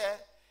fear,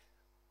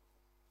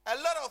 a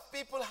lot of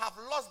people have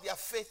lost their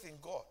faith in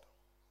God.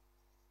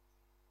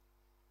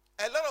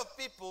 A lot of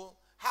people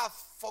have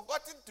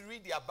forgotten to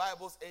read their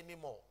Bibles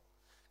anymore.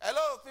 A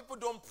lot of people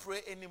don't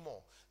pray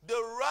anymore. They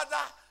rather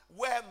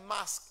wear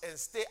masks and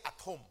stay at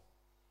home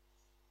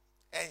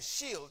and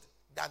shield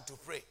than to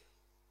pray.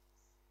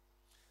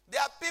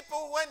 There are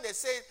people, when they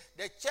say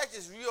the church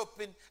is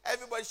reopened,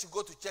 everybody should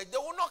go to church. They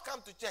will not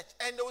come to church.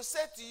 And they will say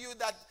to you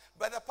that,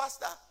 Brother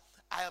Pastor,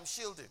 I am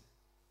shielding.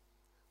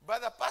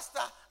 Brother Pastor,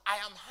 I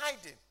am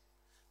hiding.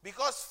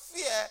 Because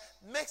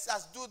fear makes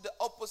us do the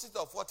opposite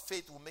of what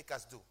faith will make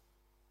us do.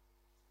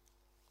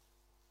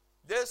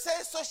 They say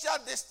social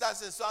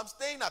distancing, so I'm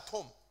staying at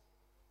home.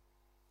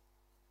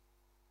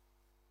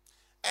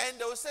 And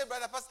they will say,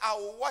 Brother Pastor, I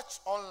will watch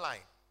online.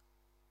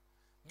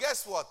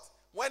 Guess what?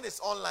 When it's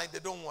online, they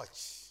don't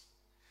watch.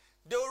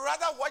 They would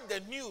rather watch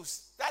the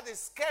news that is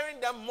scaring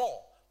them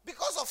more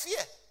because of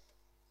fear.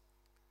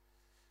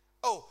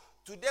 Oh,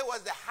 today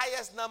was the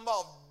highest number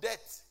of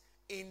deaths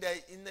in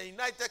the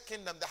United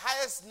Kingdom, the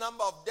highest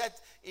number of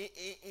deaths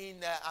in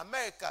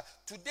America.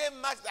 Today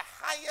marks the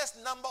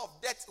highest number of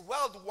deaths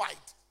worldwide.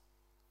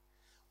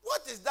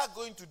 What is that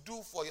going to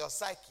do for your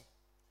psyche?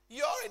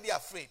 You're already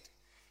afraid.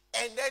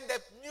 And then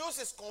the news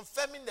is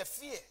confirming the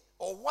fear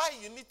or why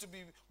you need to be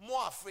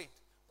more afraid.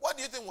 What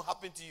do you think will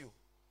happen to you?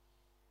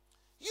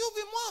 You'll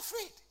be more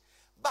afraid.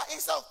 But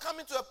instead of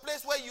coming to a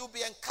place where you'll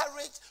be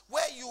encouraged,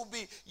 where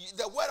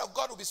the word of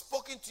God will be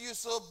spoken to you,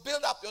 so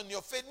build up on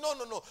your faith. No.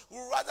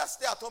 We'd rather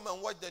stay at home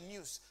and watch the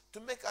news to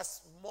make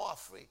us more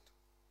afraid.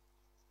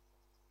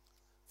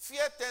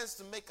 Fear tends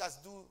to make us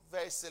do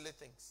very silly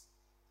things.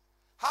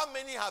 How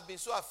many have been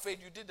so afraid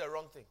you did the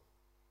wrong thing?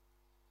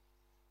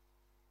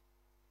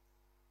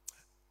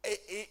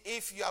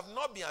 If you have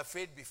not been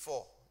afraid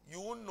before,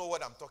 you won't know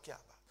what I'm talking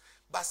about.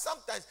 But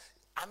sometimes,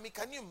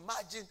 can you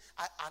imagine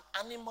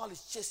an animal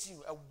is chasing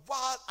you, a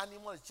wild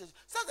animal is chasing you?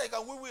 Sometimes you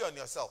can wee-wee on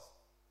yourself.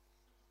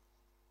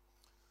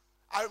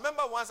 I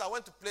remember once I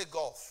went to play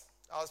golf.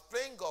 I was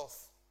playing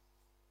golf.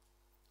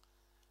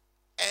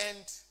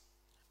 And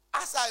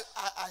as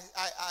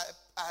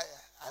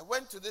I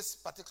went to this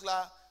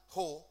particular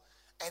hole,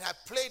 and I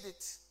played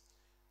it,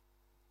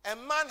 a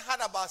man had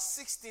about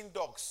 16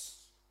 dogs.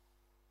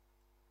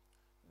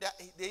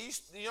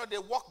 They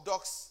walk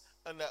dogs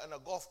on a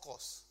golf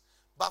course.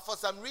 But for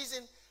some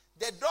reason,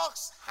 the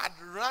dogs had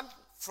run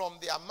from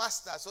their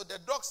master. So the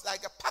dogs,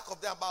 like a pack of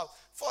them, about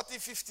 40,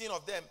 15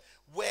 of them,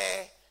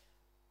 were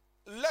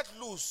let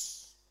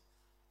loose.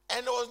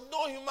 And there was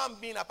no human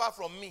being apart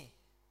from me.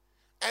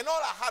 And all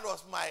I had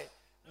was my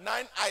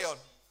 9-iron.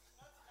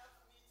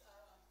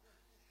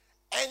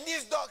 And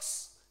these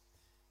dogs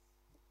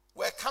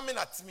were coming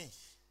at me.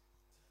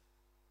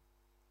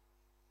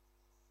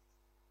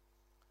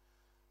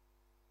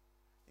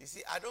 You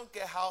see, I don't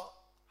care how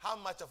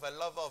much of a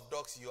lover of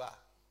dogs you are.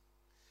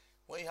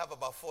 When you have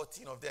about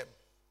 14 of them,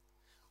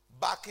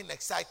 barking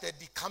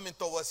excitedly, coming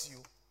towards you.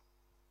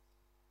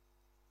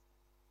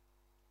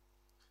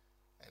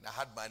 And I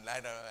had my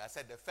 9-iron. I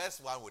said the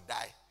first one would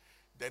die.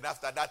 Then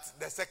after that,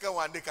 the second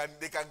one, they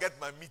can get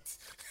my meat.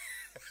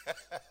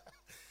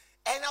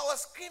 And I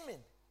was screaming.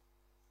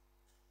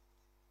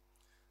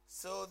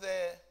 So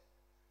the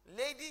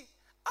lady,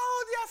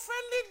 oh, they are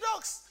friendly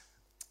dogs.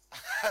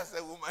 As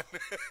a woman.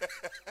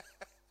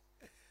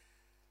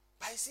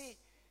 But you see,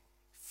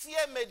 fear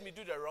made me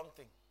do the wrong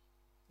thing.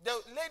 The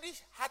lady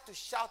had to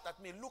shout at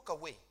me, look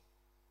away.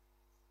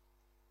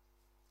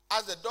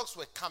 As the dogs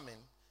were coming,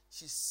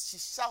 she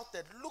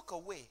shouted, look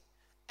away,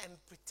 and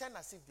pretend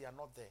as if they are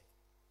not there.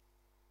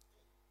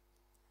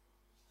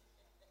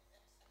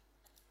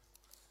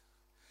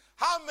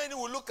 How many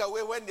will look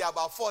away when there are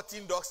about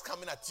 14 dogs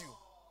coming at you?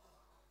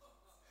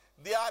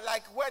 They are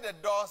like where the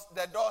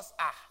doors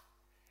are.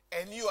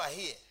 And you are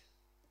here.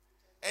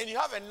 And you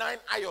have a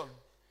 9-iron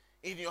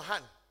in your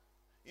hand.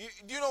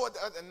 Do you know what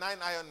a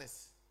 9-iron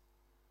is?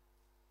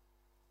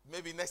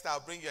 Maybe next time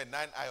I'll bring you a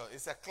 9-iron.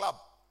 It's a club.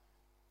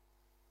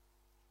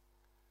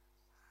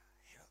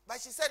 But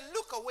she said,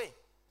 look away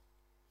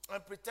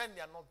and pretend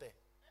they are not there.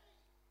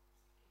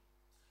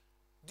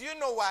 Do you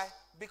know why?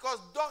 Because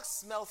dogs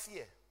smell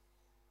fear.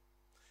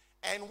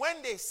 And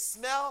when they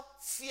smell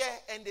fear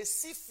and they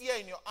see fear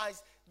in your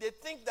eyes, they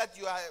think that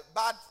you are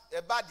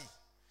a baddie.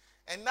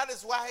 And that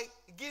is why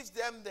it gives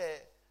them the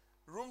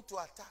room to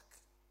attack.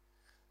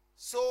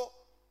 So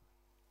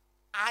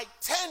I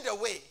turned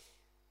away.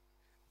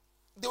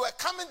 They were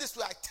coming this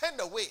way. I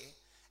turned away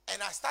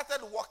and I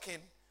started walking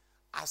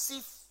as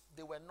if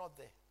they were not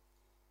there.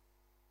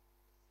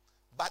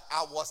 But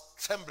I was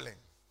trembling.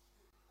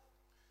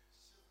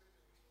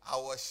 I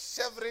was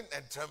shivering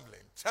and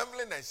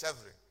trembling and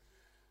shivering.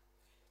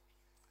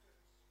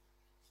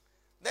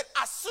 Then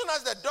as soon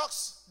as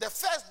the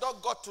first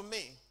dog got to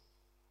me,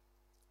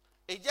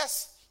 it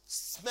just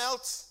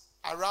smelled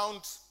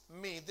around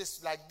me, did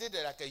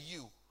it like a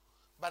U.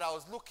 But I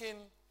was looking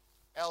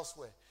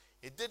elsewhere.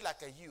 It did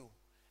like a U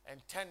and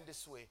turned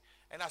this way.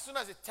 And as soon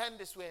as it turned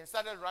this way and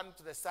started running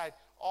to the side,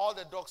 all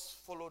the dogs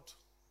followed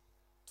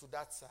to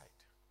that side.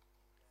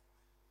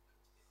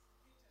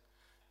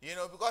 You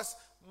know, because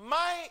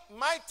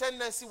my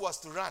tendency was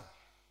to run.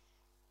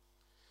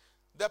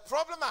 The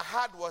problem I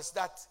had was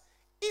that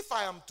if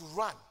I am to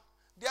run,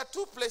 there are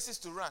two places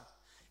to run.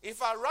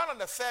 If I run on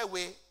the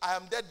fairway, I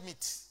am dead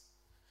meat.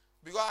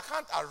 Because I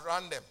can't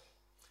outrun them.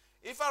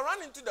 If I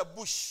run into the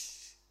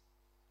bush,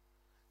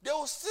 they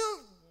will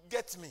still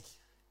get me.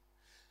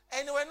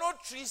 And there were no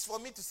trees for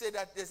me to say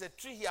that there's a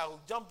tree here, I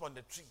will jump on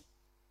the tree.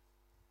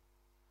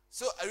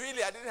 So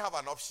really, I didn't have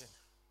an option.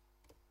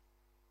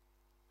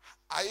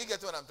 Are you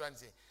getting what I'm trying to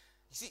say?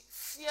 You see,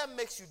 fear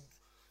makes you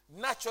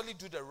naturally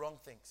do the wrong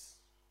things.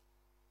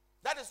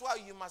 That is why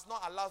you must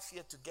not allow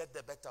fear to get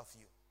the better of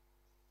you.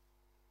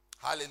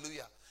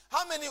 Hallelujah.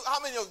 How many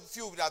of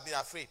you would have been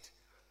afraid?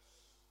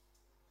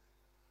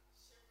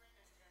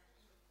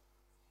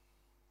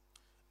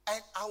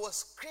 And I was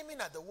screaming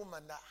at the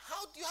woman that,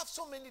 how do you have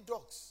so many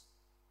dogs?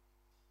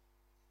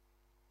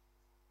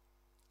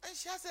 And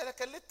she has like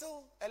a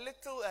little,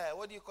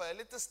 what do you call it? A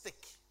little stick.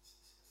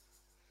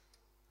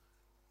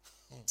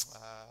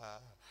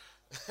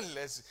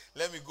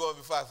 Let me go on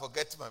before I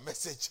forget my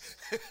message.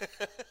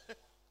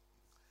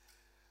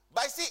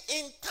 But see,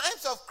 in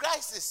times of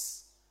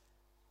crisis,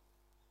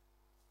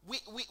 we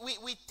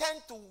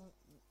tend to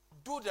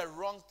do the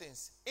wrong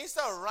things.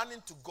 Instead of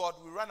running to God,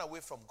 we run away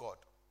from God.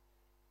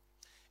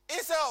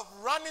 Instead of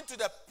running to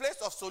the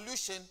place of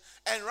solution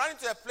and running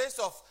to the place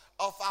of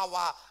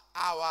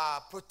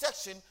our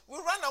protection, we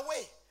run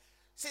away.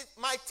 See,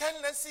 my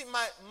tendency,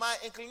 my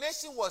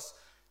inclination was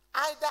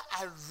either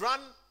I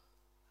run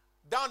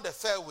down the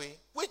fairway,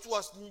 which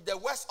was the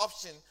worst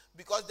option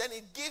because then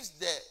it gives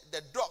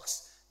the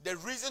dogs the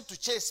reason to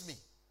chase me,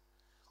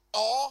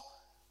 or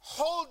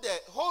hold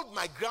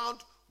my ground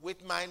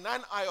with my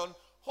 9-iron,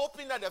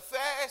 hoping that the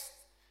first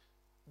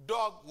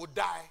dog would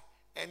die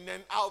and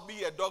then I'll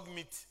be a dog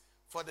meat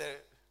for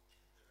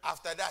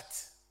after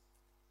that.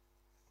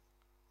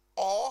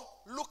 Or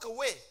look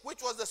away,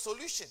 which was the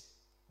solution.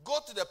 Go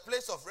to the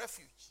place of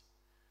refuge.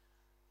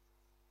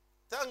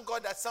 Thank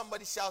God that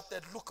somebody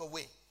shouted, look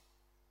away.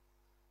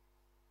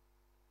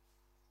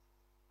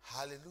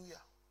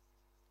 Hallelujah.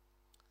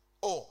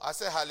 Oh, I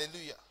said hallelujah.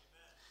 Amen.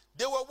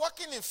 They were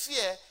walking in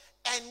fear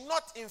and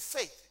not in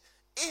faith.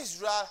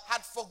 Israel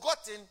had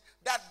forgotten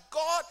that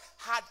God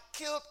had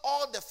killed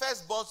all the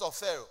firstborns of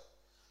Pharaoh.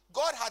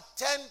 God had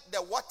turned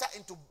the water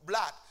into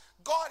blood.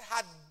 God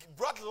had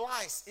brought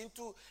lice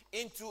into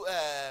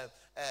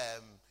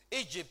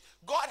Egypt.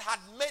 God had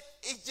made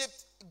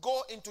Egypt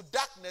go into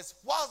darkness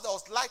whilst there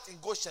was light in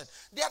Goshen.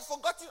 They had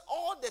forgotten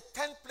all the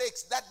 10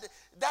 plagues that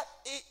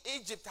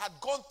Egypt had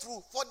gone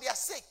through for their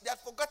sake. They had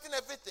forgotten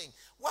everything.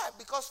 Why?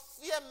 Because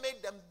fear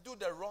made them do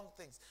the wrong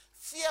things.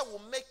 Fear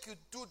will make you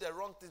do the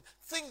wrong things,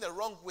 think the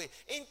wrong way.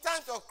 In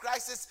times of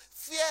crisis,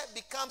 fear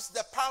becomes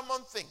the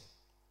paramount thing.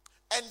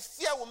 And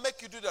fear will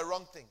make you do the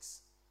wrong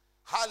things.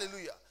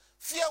 Hallelujah.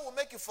 Fear will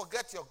make you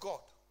forget your God.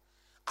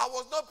 I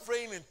was not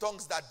praying in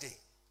tongues that day.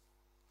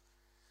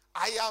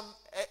 I am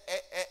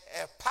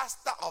a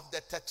pastor of the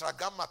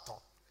Tetragrammaton.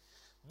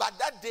 But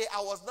that day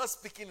I was not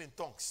speaking in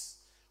tongues.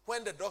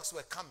 When the dogs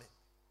were coming,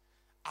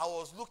 I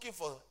was looking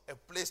for a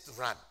place to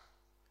run.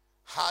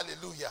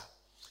 Hallelujah.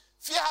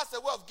 Fear has a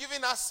way of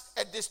giving us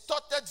a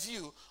distorted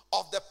view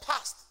of the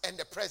past and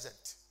the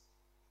present.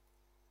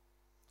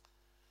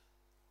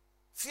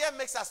 Fear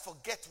makes us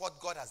forget what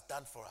God has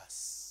done for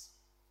us.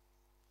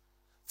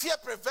 Fear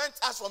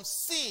prevents us from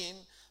seeing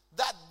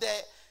that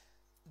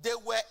they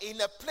were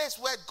in a place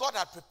where God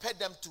had prepared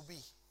them to be.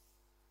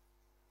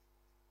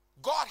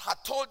 God had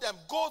told them,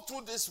 go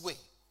through this way.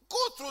 Go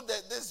through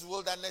this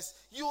wilderness.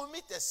 You will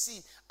meet the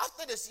sea.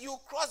 After the sea, you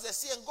cross the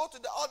sea and go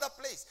to the other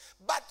place.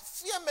 But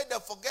fear made them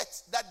forget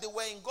that they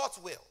were in God's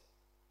will.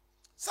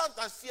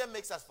 Sometimes fear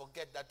makes us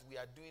forget that we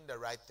are doing the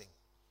right thing.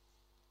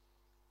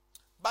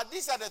 But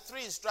these are the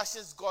 3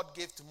 instructions God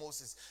gave to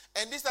Moses.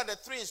 And these are the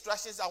 3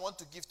 instructions I want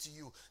to give to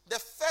you. The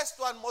first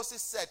one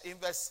Moses said in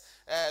verse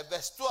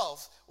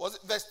 12, was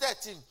verse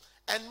 13.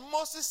 And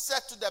Moses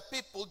said to the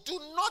people, do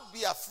not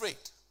be afraid.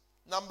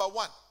 Number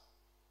 1,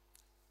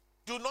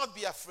 do not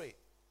be afraid.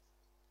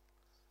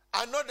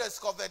 I know there's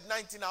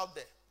COVID-19 out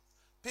there.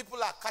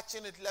 People are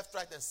catching it left,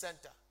 right, and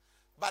center.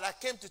 But I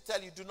came to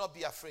tell you, do not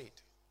be afraid.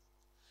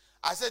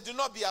 I said, do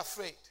not be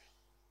afraid.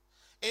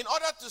 In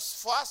order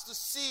for us to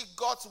see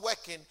God's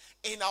working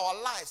in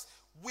our lives,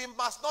 we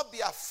must not be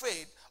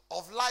afraid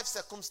of life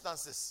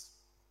circumstances.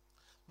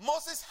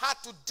 Moses had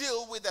to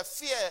deal with the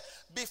fear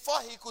before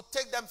he could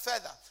take them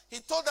further. He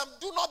told them,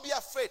 do not be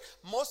afraid.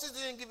 Moses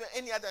didn't give them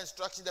any other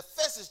instruction. The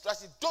first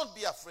instruction, don't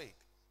be afraid.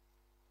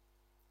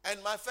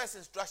 And my first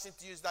instruction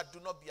to you is that do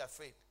not be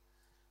afraid.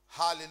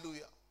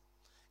 Hallelujah.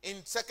 In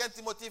 2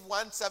 Timothy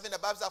 1:7, the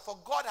Bible says, for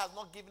God has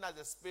not given us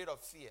a spirit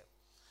of fear,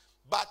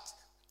 but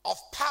of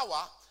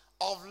power,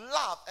 of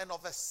love, and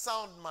of a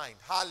sound mind.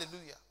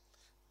 Hallelujah.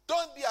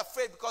 Don't be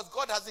afraid, because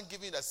God hasn't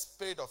given you a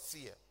spirit of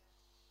fear.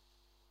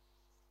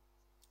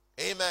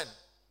 Amen.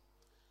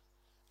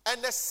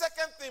 And the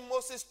second thing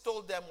Moses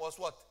told them was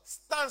what?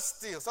 Stand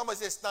still. Somebody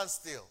say stand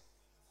still.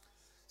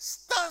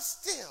 Stand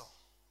still.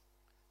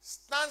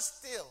 Stand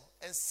still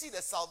and see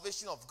the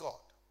salvation of God.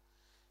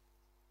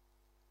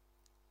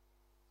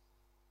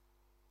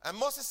 And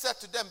Moses said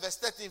to them, verse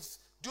 13,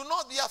 do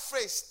not be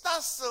afraid.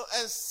 Stand still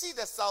and see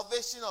the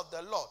salvation of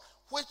the Lord,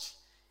 which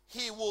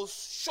he will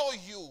show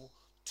you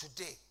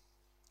today.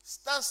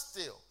 Stand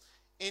still.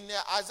 In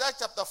Isaiah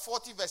chapter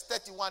 40, verse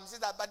 31, it says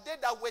that, but they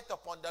that wait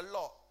upon the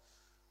Lord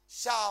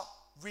shall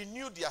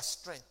renew their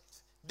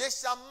strength. They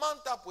shall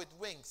mount up with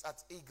wings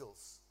as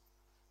eagles.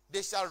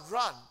 They shall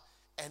run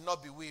and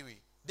not be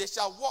weary. They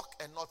shall walk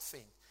and not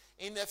faint.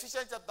 In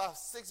Ephesians chapter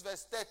 6,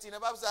 verse 13, the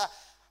Bible says,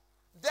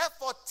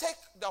 therefore take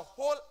the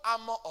whole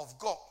armor of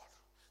God,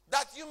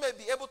 that you may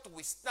be able to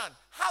withstand,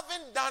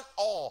 having done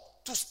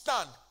all to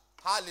stand.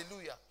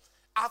 Hallelujah.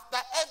 After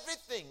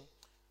everything,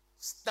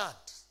 stand.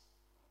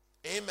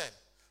 Amen.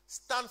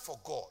 Stand for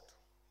God.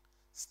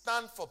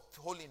 Stand for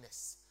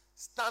holiness.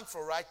 Stand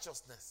for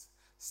righteousness.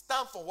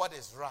 Stand for what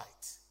is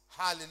right.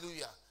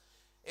 Hallelujah.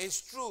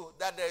 It's true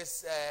that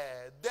there's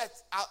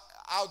death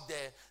out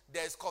there.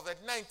 There's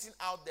COVID-19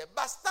 out there.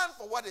 But stand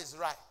for what is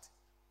right.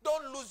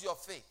 Don't lose your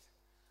faith.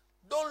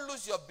 Don't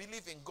lose your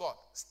belief in God.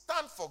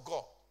 Stand for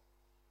God.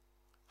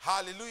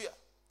 Hallelujah.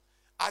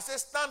 I say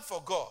stand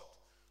for God.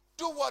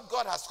 Do what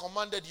God has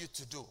commanded you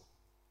to do.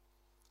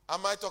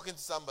 Am I talking to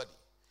somebody?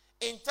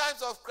 In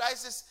times of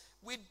crisis,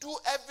 we do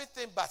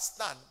everything but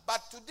stand.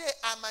 But today,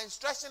 my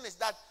instruction is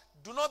that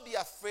do not be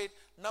afraid.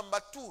 Number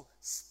 2,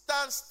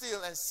 stand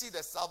still and see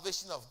the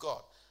salvation of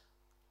God.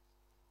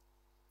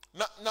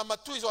 Number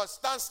 2 is what?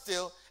 Stand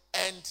still.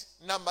 And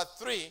number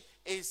 3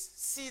 is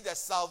see the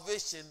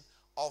salvation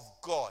of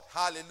God.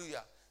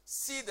 Hallelujah.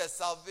 See the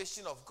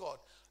salvation of God.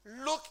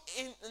 Look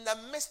in the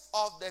midst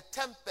of the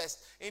tempest,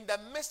 in the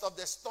midst of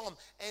the storm,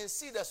 and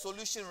see the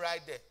solution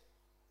right there.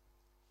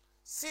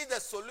 See the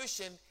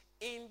solution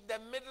in the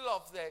middle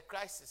of the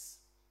crisis.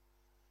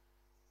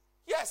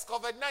 Yes,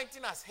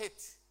 COVID-19 has hit.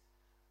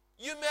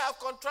 You may have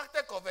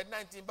contracted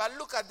COVID-19, but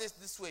look at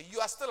this way. You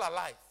are still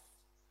alive.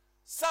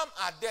 Some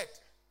are dead.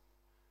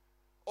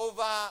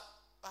 Over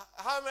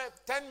how many,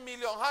 10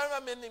 million,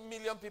 however many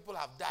million people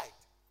have died.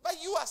 But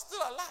you are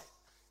still alive.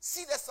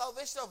 See the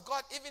salvation of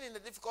God even in the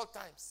difficult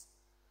times.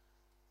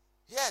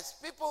 Yes,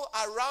 people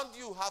around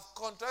you have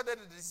contracted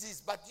the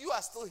disease, but you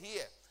are still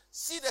here.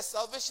 See the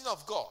salvation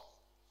of God.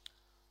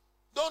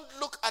 Don't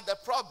look at the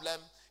problem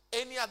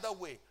any other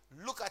way.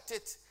 Look at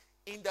it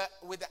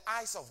with the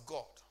eyes of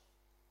God.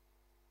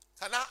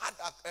 Can I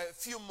add a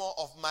few more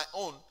of my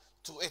own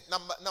to it?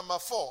 Number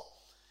 4,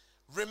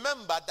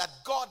 remember that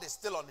God is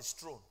still on his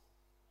throne.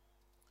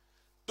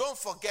 Don't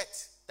forget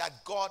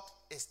that God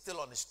is still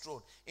on his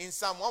throne. In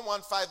Psalm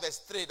 115 verse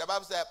 3, the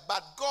Bible says,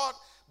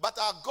 but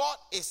our God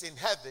is in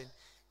heaven,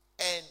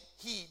 and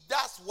he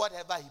does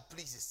whatever he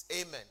pleases.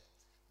 Amen.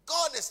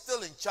 God is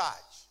still in charge.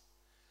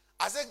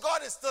 I say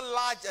God is still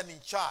large and in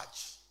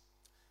charge.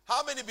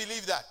 How many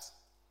believe that?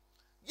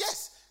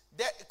 Yes,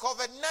 the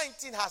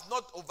COVID-19 has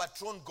not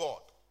overthrown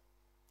God.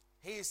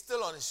 He is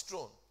still on his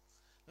throne.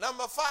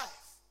 Number 5,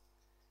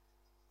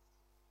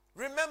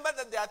 remember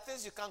that there are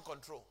things you can't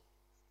control.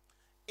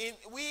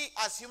 We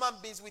as human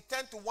beings, we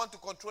tend to want to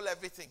control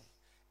everything.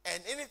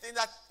 And anything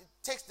that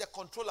takes the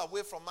control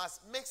away from us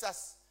makes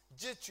us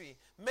jittery,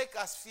 make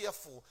us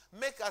fearful,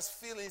 make us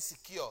feel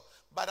insecure.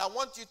 But I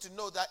want you to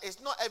know that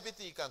it's not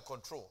everything you can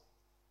control.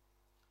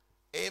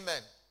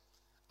 Amen.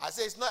 I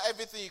say it's not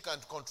everything you can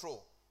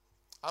control.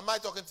 Am I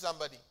talking to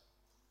somebody?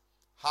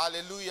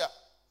 Hallelujah.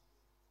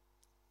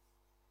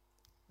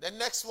 The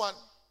next one,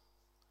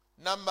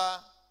 number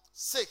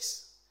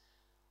 6.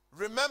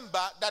 Remember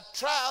that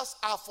trials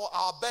are for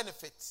our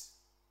benefit.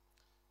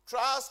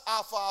 Trials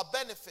are for our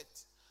benefit.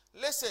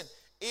 Listen,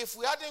 if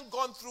we hadn't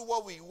gone through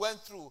what we went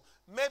through,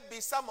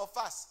 maybe some of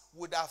us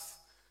would have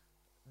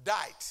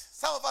died.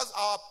 Some of us,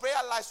 our prayer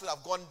lives would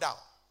have gone down.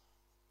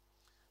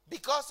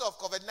 Because of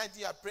COVID-19,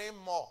 you are praying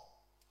more.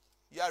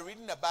 You are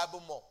reading the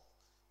Bible more.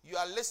 You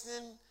are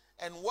listening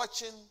and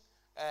watching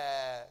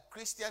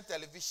Christian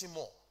television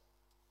more.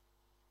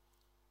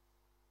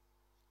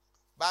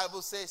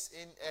 Bible says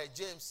in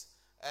James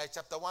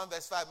chapter 1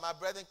 verse 5, my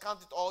brethren, count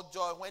it all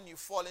joy when you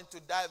fall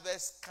into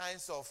diverse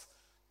kinds of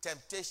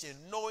temptation,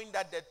 knowing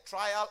that the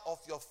trial of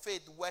your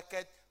faith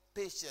worketh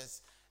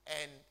patience.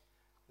 And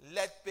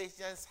let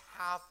patience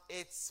have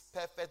its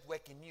perfect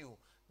work in you,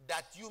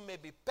 that you may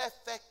be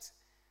perfect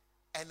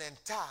and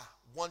entire,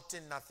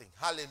 wanting nothing.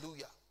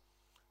 Hallelujah.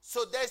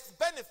 So there's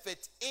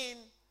benefit in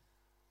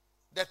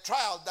the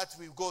trial that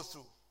we go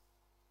through.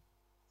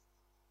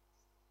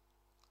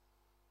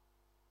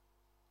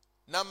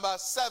 Number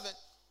 7,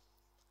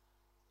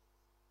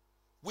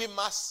 we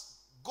must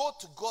go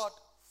to God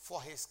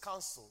for his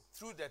counsel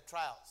through the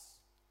trials.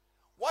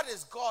 What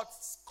is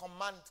God's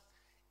command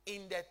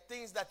in the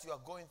things that you are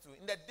going through?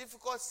 In the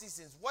difficult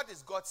seasons, what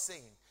is God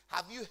saying?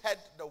 Have you heard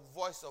the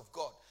voice of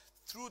God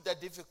through the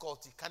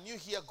difficulty? Can you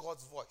hear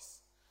God's voice?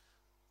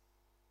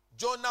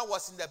 Jonah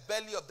was in the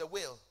belly of the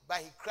whale, but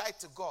he cried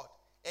to God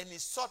and he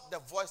sought the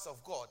voice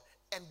of God,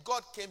 and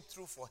God came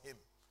through for him.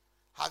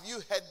 Have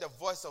you heard the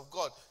voice of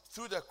God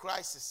through the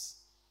crisis?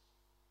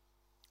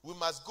 We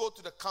must go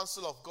to the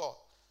counsel of God.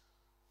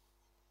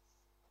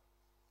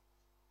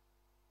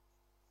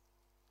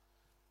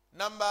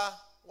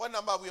 What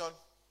number are we on?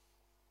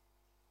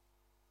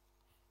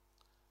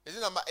 Is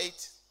it number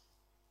 8?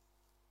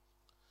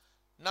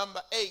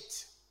 Number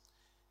 8.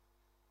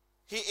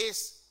 He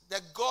is the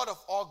God of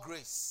all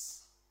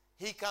grace.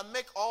 He can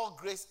make all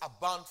grace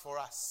abound for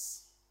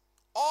us.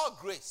 All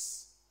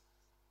grace.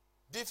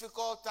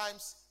 Difficult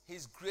times,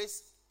 his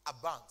grace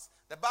abounds.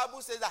 The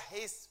Bible says that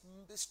his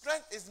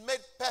strength is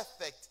made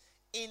perfect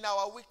in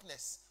our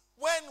weakness.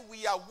 When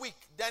we are weak,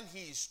 then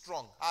he is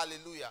strong.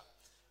 Hallelujah.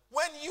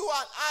 When you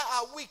and I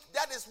are weak,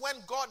 that is when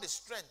God is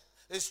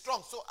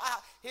strong. So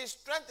his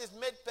strength is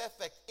made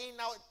perfect in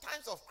our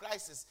times of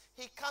crisis.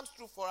 He comes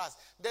through for us.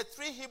 The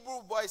 3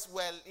 Hebrew boys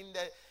were in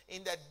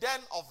the den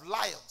of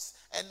lions,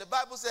 and the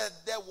Bible said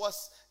there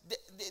was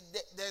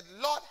the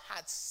Lord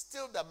had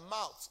stilled the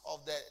mouths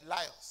of the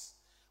lions.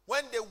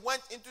 When they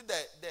went into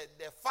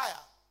the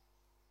fire,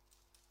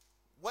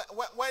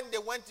 when they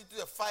went into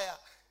the fire,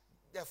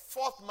 the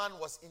 4th man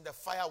was in the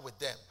fire with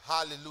them.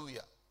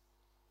 Hallelujah.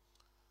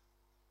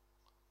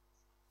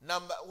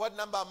 What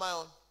number am I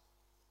on?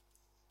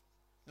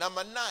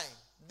 Number 9.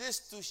 This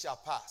too shall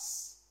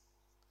pass.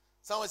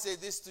 Someone say,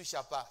 this too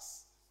shall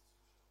pass.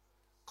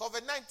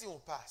 COVID-19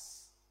 will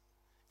pass.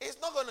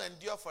 It's not going to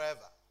endure forever.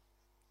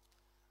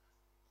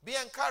 Be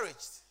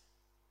encouraged.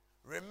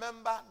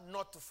 Remember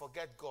not to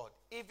forget God,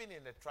 even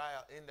in the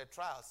trials,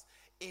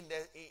 in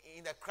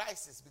the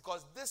crisis,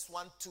 because this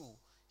one too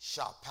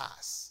shall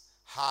pass.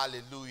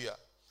 Hallelujah.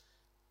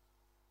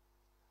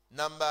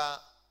 Number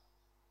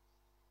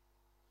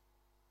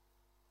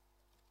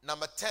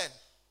 10.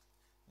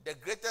 The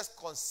greatest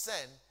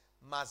concern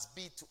must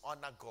be to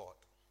honor God.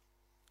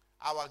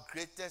 Our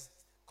greatest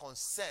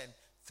concern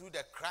through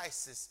the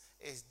crisis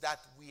is that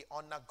we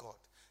honor God.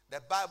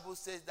 The Bible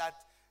says that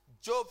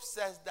Job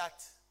says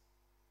that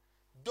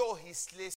though he slays